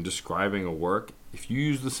also when describing a work, if you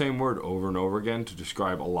use the same word over and over again to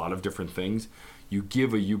describe a lot of different things, you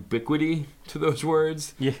give a ubiquity to those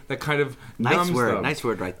words that kind of numbs them. Nice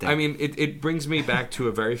word right there. I mean, it brings me back to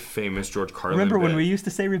a very famous George Carlin Remember bit. when we used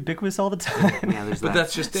to say ubiquitous all the time? Yeah, there's But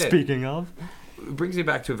that's just it. Speaking of. It brings me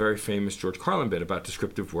back to a very famous George Carlin bit about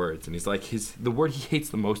descriptive words. And he's like, the word he hates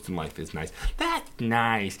the most in life is nice. That's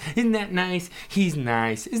nice. Isn't that nice? He's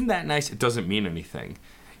nice. Isn't that nice? It doesn't mean anything.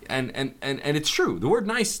 And it's true. The word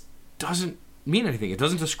nice doesn't mean anything. It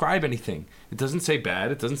doesn't describe anything. It doesn't say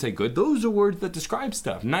bad. It doesn't say good. Those are words that describe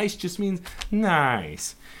stuff. Nice just means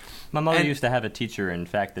nice. My mother used to have a teacher, in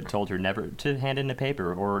fact, that told her never to hand in a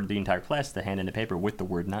paper, or the entire class to hand in a paper with the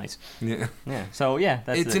word nice. Yeah. Yeah. So, yeah.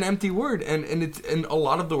 It's an empty word. And a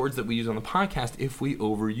lot of the words that we use on the podcast, if we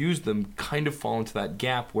overuse them, kind of fall into that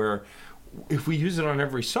gap where if we use it on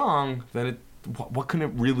every song, then what can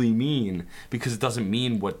it really mean? Because it doesn't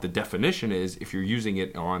mean what the definition is if you're using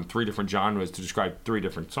it on 3 different genres to describe 3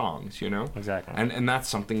 different songs, you know? Exactly. And that's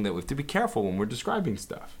something that we have to be careful when we're describing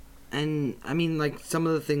stuff. And, I mean, like, some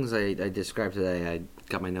of the things I described today, I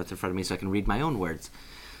got my notes in front of me so I can read my own words.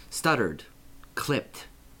 Stuttered, clipped,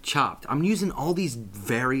 chopped. I'm using all these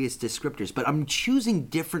various descriptors, but I'm choosing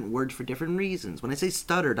different words for different reasons. When I say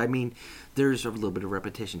stuttered, I mean there's a little bit of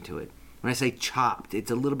repetition to it. When I say chopped,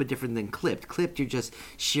 it's a little bit different than clipped. Clipped, you're just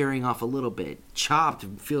shearing off a little bit. Chopped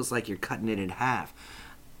feels like you're cutting it in half.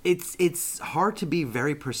 It's hard to be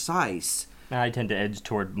very precise. I tend to edge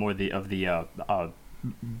toward more of the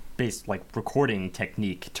base, like, recording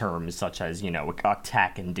technique terms, such as,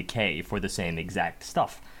 attack and decay for the same exact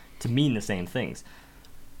stuff, to mean the same things.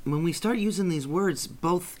 When we start using these words,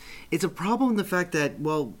 it's a problem in the fact that,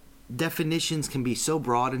 well, definitions can be so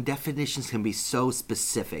broad and definitions can be so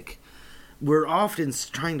specific. We're often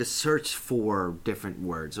trying to search for different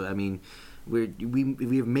words. I mean,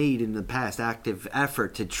 we have made in the past active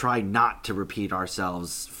effort to try not to repeat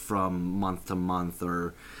ourselves from month to month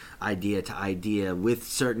or idea to idea with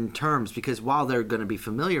certain terms, because while they're going to be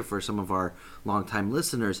familiar for some of our longtime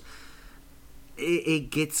listeners, it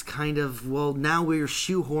gets kind of, well, now we're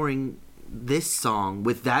shoehorning this song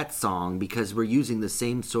with that song because we're using the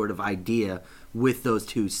same sort of idea with those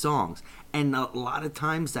 2 songs. And a lot of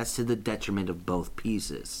times that's to the detriment of both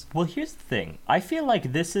pieces. Well, here's the thing. I feel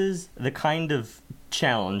like this is the kind of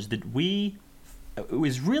challenge that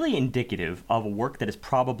is really indicative of a work that is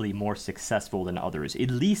probably more successful than others, at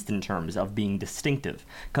least in terms of being distinctive.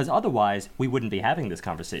 Because otherwise, we wouldn't be having this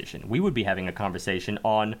conversation. We would be having a conversation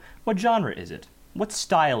on what genre is it? What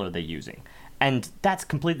style are they using? And that's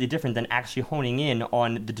completely different than actually honing in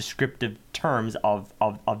on the descriptive terms of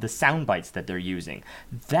the sound bites that they're using.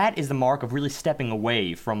 That is the mark of really stepping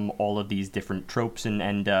away from all of these different tropes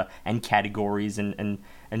and categories and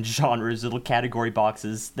genres, little category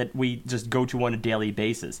boxes that we just go to on a daily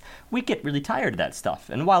basis. We get really tired of that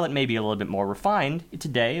stuff. And while it may be a little bit more refined,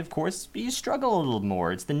 today, of course, you struggle a little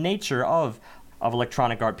more. It's the nature of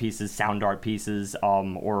electronic art pieces, sound art pieces,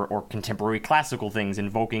 or contemporary classical things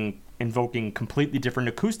invoking completely different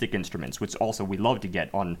acoustic instruments, which also we love to get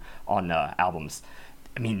on albums.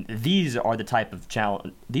 I mean, these are the type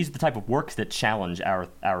of works that challenge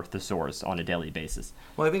our thesaurus on a daily basis.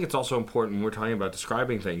 Well, I think it's also important when we're talking about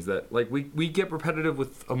describing things that, like, we get repetitive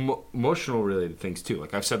with emotional related things too.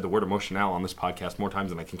 Like, I've said the word emotional on this podcast more times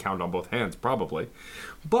than I can count on both hands, probably.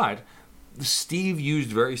 But Steve used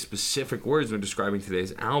very specific words when describing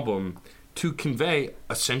today's album to convey,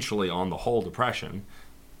 essentially on the whole, depression.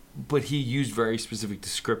 but he used very specific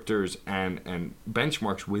descriptors and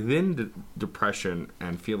benchmarks within depression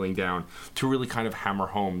and feeling down to really kind of hammer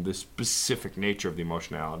home the specific nature of the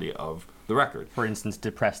emotionality of the record. For instance,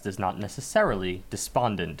 depressed is not necessarily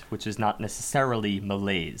despondent, which is not necessarily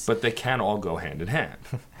malaise. But they can all go hand in hand.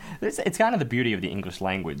 It's kind of the beauty of the English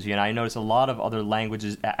language. You know, I notice a lot of other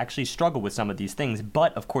languages actually struggle with some of these things,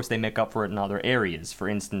 but of course they make up for it in other areas. For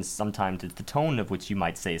instance, sometimes it's the tone of which you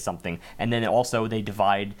might say something, and then also they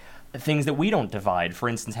divide things that we don't divide. For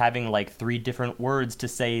instance, having like 3 different words to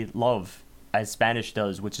say love, as Spanish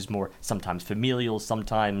does, which is more sometimes familial,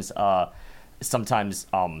 sometimes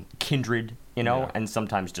kindred, you know, and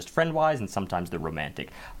sometimes just friend-wise, and sometimes they're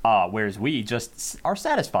romantic. Whereas we just are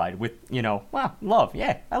satisfied with, you know, well, love.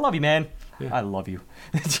 Yeah, I love you, man. Yeah. I love you.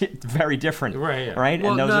 It's very different, right? Yeah. Right?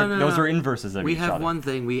 Well, and those are inverses of each other. We have one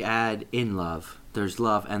thing we add in love. There's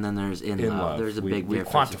love, and then there's in love. There's a big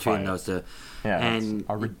difference between those two. Yeah, and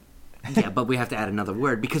yeah, but we have to add another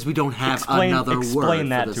word because we don't have another word for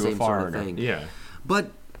the same sort of thing. Yeah.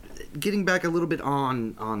 But getting back a little bit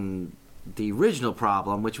on the original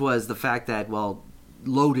problem, which was the fact that, well,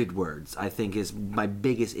 loaded words, I think, is my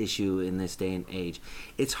biggest issue in this day and age.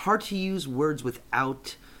 It's hard to use words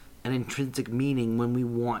without an intrinsic meaning when we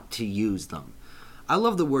want to use them. I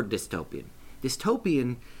love the word dystopian.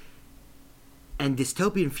 Dystopian and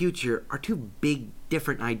dystopian future are two big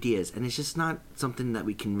different ideas, and it's just not something that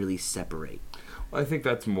we can really separate. I think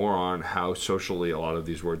that's more on how socially a lot of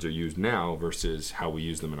these words are used now versus how we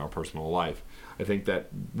use them in our personal life. I think that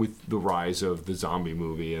with the rise of the zombie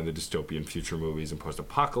movie and the dystopian future movies and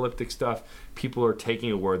post-apocalyptic stuff, people are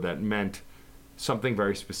taking a word that meant something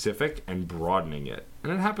very specific and broadening it.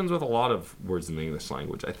 And it happens with a lot of words in the English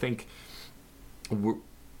language. I think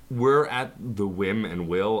we're at the whim and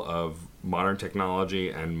will of modern technology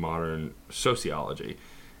and modern sociology.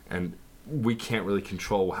 And we can't really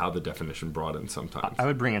control how the definition broadens sometimes. I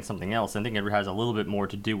would bring in something else. I think it has a little bit more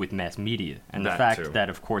to do with mass media. And the fact that,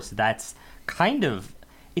 of course, that's kind of...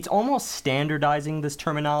 It's almost standardizing this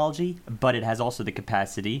terminology, but it has also the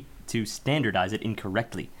capacity to standardize it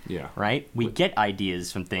incorrectly. Yeah. Right? We get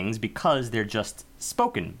ideas from things because they're just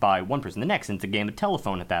spoken by one person. The next, it's a game of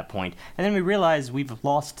telephone at that point. And then we realize we've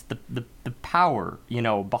lost the power, you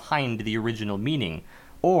know, behind the original meaning.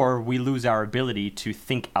 Or we lose our ability to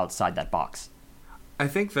think outside that box. I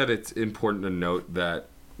think that it's important to note that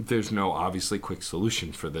there's no obviously quick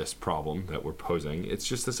solution for this problem that we're posing. It's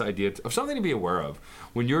just this idea of something to be aware of.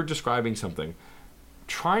 When you're describing something,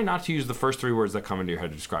 try not to use the first 3 words that come into your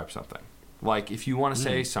head to describe something. Like, if you want to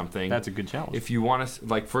say something... That's a good challenge. If you want to...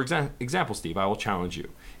 Like, for example, Steve, I will challenge you.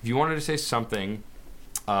 If you wanted to say something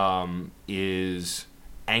is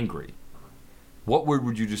angry, what word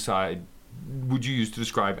would you use to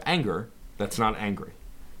describe anger that's not angry?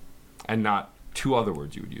 And not 2 other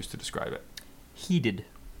words you would use to describe it. Heated.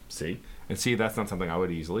 See? And see, that's not something I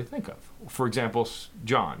would easily think of. For example,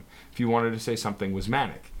 John, if you wanted to say something was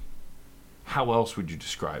manic, how else would you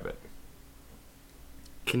describe it?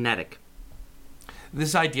 Kinetic.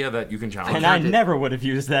 This idea that you can challenge... And I never would have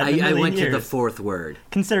used that in a million I went years. to the 4th word.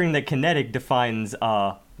 Considering that kinetic defines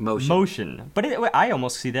motion. But I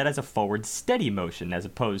almost see that as a forward steady motion as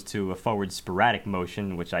opposed to a forward sporadic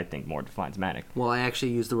motion, which I think more defines manic. Well, I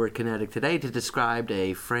actually used the word kinetic today to describe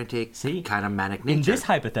a frantic, kind of manic nature. In this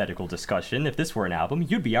hypothetical discussion, if this were an album,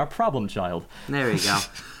 you'd be our problem child. There you go.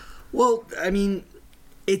 Well, I mean...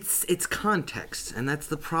 It's context, and that's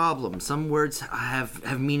the problem. Some words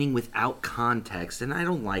have meaning without context, and I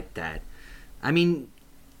don't like that. I mean,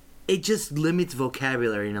 it just limits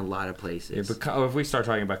vocabulary in a lot of places. Yeah, but if we start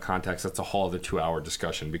talking about context, that's a whole other 2-hour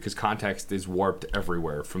discussion, because context is warped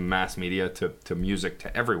everywhere, from mass media to music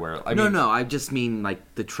to everywhere. No, I just mean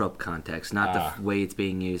like the trope context, not the way it's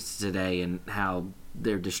being used today and how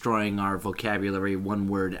they're destroying our vocabulary one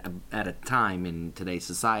word at a time in today's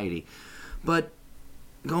society. But...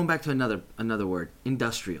 going back to another word,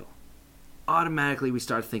 industrial. Automatically we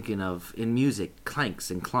start thinking of, in music,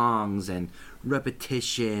 clanks and clongs and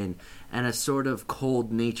repetition and a sort of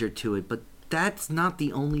cold nature to it. But that's not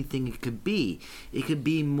the only thing it could be. It could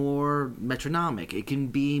be more metronomic. It can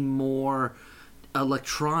be more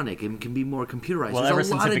electronic. It can be more computerized. Well, ever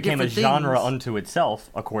since it became a genre unto itself,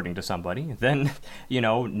 according to somebody, then, you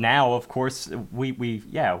know, now, of course, we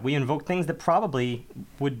invoke things that probably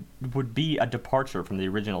would be a departure from the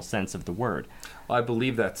original sense of the word. Well, I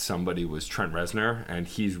believe that somebody was Trent Reznor, and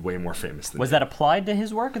he's way more famous than Was that applied to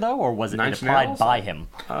his work, though, or was it applied by him?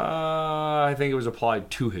 I think it was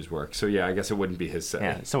applied to his work, so yeah, I guess it wouldn't be his say.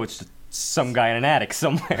 Yeah, so it's just some guy in an attic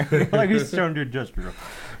somewhere. Like he's trying to industrial.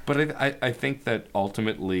 But I think that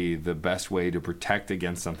ultimately the best way to protect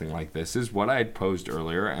against something like this is what I had posed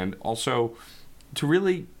earlier, and also to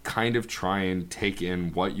really kind of try and take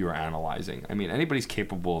in what you're analyzing. I mean, anybody's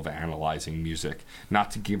capable of analyzing music,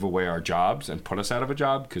 not to give away our jobs and put us out of a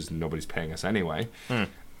job because nobody's paying us anyway.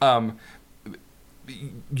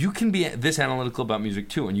 You can be this analytical about music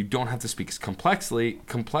too, and you don't have to speak as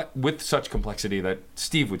with such complexity that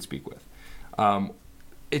Steve would speak with.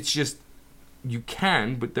 It's just, you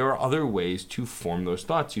can, but there are other ways to form those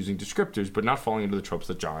thoughts using descriptors, but not falling into the tropes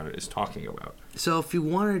that John is talking about. So if you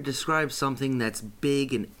want to describe something that's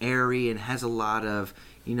big and airy and has a lot of,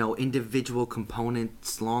 individual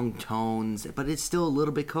components, long tones, but it's still a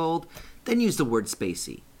little bit cold, then use the word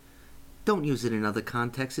spacey. Don't use it in other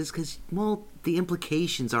contexts because, the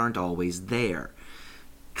implications aren't always there.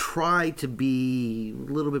 Try to be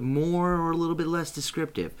a little bit more or a little bit less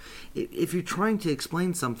descriptive. If you're trying to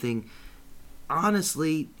explain something,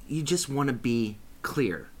 honestly, you just want to be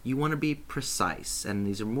clear. You want to be precise. And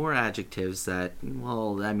these are more adjectives that,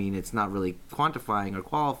 it's not really quantifying or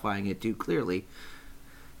qualifying it too clearly.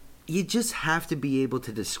 You just have to be able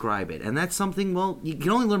to describe it. And that's something, you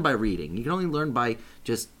can only learn by reading. You can only learn by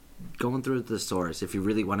just going through the source if you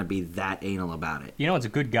really want to be that anal about it. It's a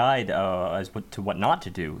good guide to what not to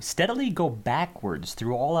do. Steadily go backwards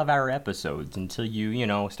through all of our episodes until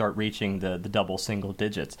you start reaching the double single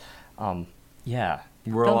digits.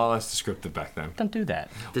 We're a lot less descriptive back then. Don't do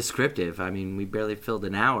that. Descriptive? We barely filled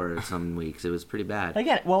an hour some weeks. It was pretty bad.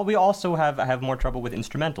 Again, we also have more trouble with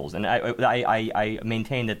instrumentals, and I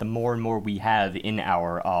maintain that the more and more we have in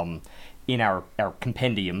our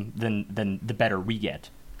compendium, then the better we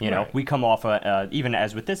get. Right. We come off, even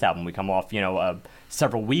as with this album, we come off,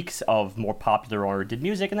 several weeks of more popular-oriented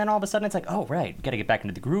music, and then all of a sudden it's like, oh, right, we got to get back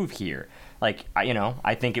into the groove here.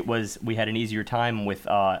 I think we had an easier time with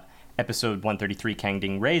episode 133, Kang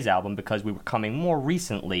Ding Ray's album, because we were coming more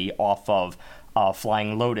recently off of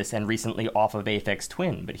Flying Lotus and recently off of Aphex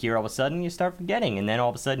Twin. But here all of a sudden you start forgetting, and then all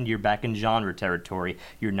of a sudden you're back in genre territory.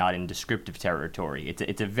 You're not in descriptive territory.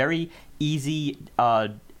 It's a very easy...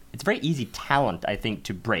 It's a very easy talent, I think,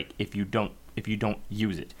 to break if you don't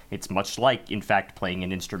use it. It's much like, in fact, playing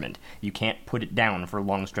an instrument. You can't put it down for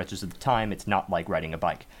long stretches of the time. It's not like riding a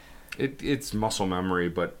bike. It's muscle memory,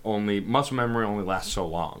 but muscle memory only lasts so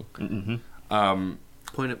long. Mm-hmm.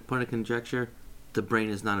 Point of conjecture: the brain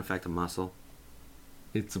is not in fact a muscle.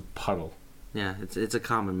 It's a puddle. Yeah, it's a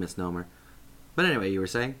common misnomer. But anyway, you were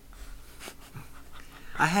saying?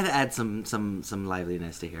 I had to add some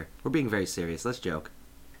liveliness to here. We're being very serious. Let's joke.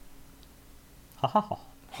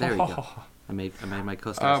 There we go. I made my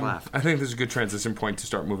co-stars laugh. I think this is a good transition point to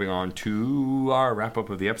start moving on to our wrap-up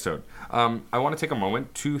of the episode. I want to take a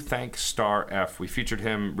moment to thank Star F. We featured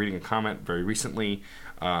him reading a comment very recently.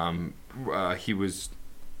 He was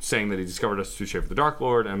saying that he discovered us through Shape of the Dark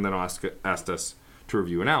Lord and then asked us to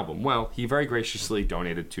review an album. Well, he very graciously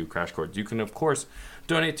donated to Crash Chords. You can, of course,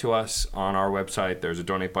 donate to us on our website. There's a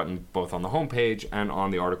donate button both on the homepage and on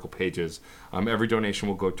the article pages. Every donation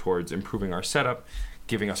will go towards improving our setup,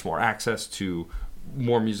 giving us more access to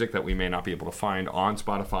more music that we may not be able to find on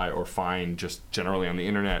Spotify or find just generally on the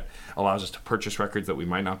internet, allows us to purchase records that we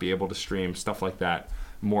might not be able to stream, stuff like that,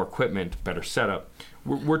 more equipment, better setup.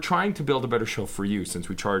 We're trying to build a better show for you since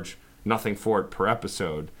we charge nothing for it per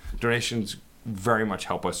episode. Donations very much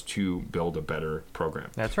help us to build a better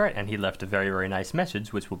program. That's right, and he left a very, very nice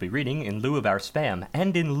message, which we'll be reading in lieu of our spam,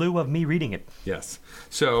 and in lieu of me reading it. Yes.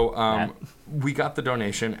 So we got the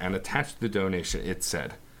donation, and attached to the donation it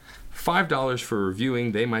said, $5 for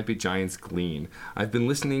reviewing They Might Be Giants Glean. I've been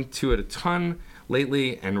listening to it a ton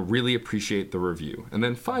lately and really appreciate the review. And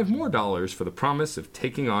then $5 more for the promise of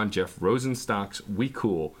taking on Jeff Rosenstock's We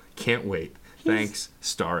Cool. Can't wait. Thanks,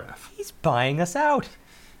 Star F. He's buying us out.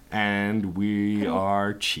 And we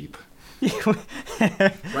are cheap.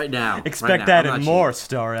 Right now. Expect that and more,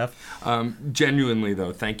 Star F. Genuinely,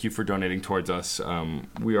 though, thank you for donating towards us.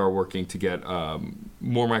 We are working to get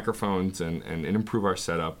more microphones and improve our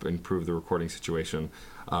setup, improve the recording situation.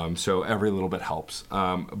 So every little bit helps.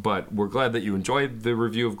 But we're glad that you enjoyed the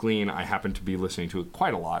review of Glean. I happen to be listening to it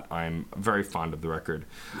quite a lot. I'm very fond of the record.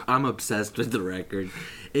 I'm obsessed with the record.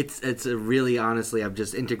 It's a really, honestly, I'm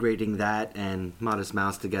just integrating that and Modest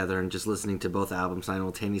Mouse together and just listening to both albums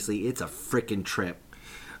simultaneously. It's a frickin' trip.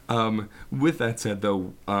 With that said,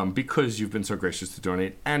 though, because you've been so gracious to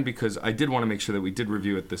donate, and because I did want to make sure that we did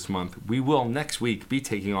review it this month, we will next week be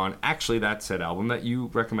taking on actually that said album that you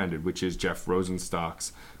recommended, which is Jeff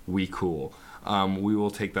Rosenstock's We Cool. We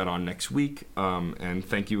will take that on next week, and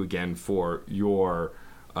thank you again for your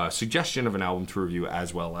suggestion of an album to review,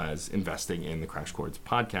 as well as investing in the Crash Chords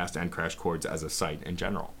podcast and Crash Chords as a site in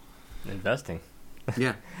general. Investing.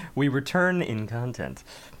 Yeah. We return in content.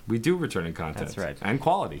 We do return in content. That's right. And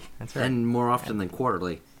quality. That's right. And more often than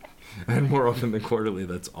quarterly. And more often than quarterly,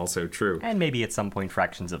 that's also true. And maybe at some point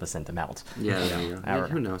fractions of a cent amount. Yeah, there you go. Our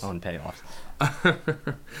Who knows? own payoffs.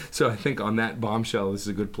 So I think on that bombshell, this is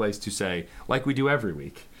a good place to say, like we do every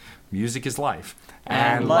week, music is life.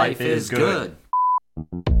 And life is good.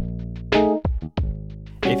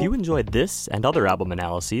 If you enjoyed this and other album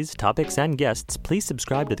analyses, topics, and guests, please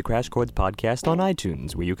subscribe to the Crash Chords podcast on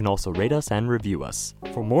iTunes, where you can also rate us and review us.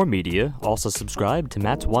 For more media, also subscribe to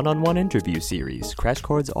Matt's one-on-one interview series, Crash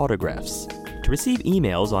Chords Autographs. To receive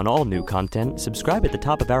emails on all new content, subscribe at the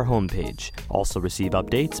top of our homepage. Also receive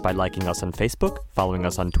updates by liking us on Facebook, following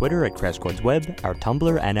us on Twitter at Crash Chords Web, our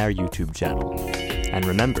Tumblr, and our YouTube channel. And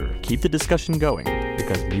remember, keep the discussion going,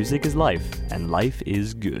 because music is life, and life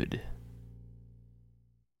is good.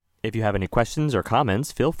 If you have any questions or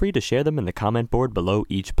comments, feel free to share them in the comment board below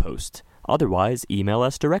each post. Otherwise, email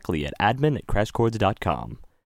us directly at admin@crashchords.com.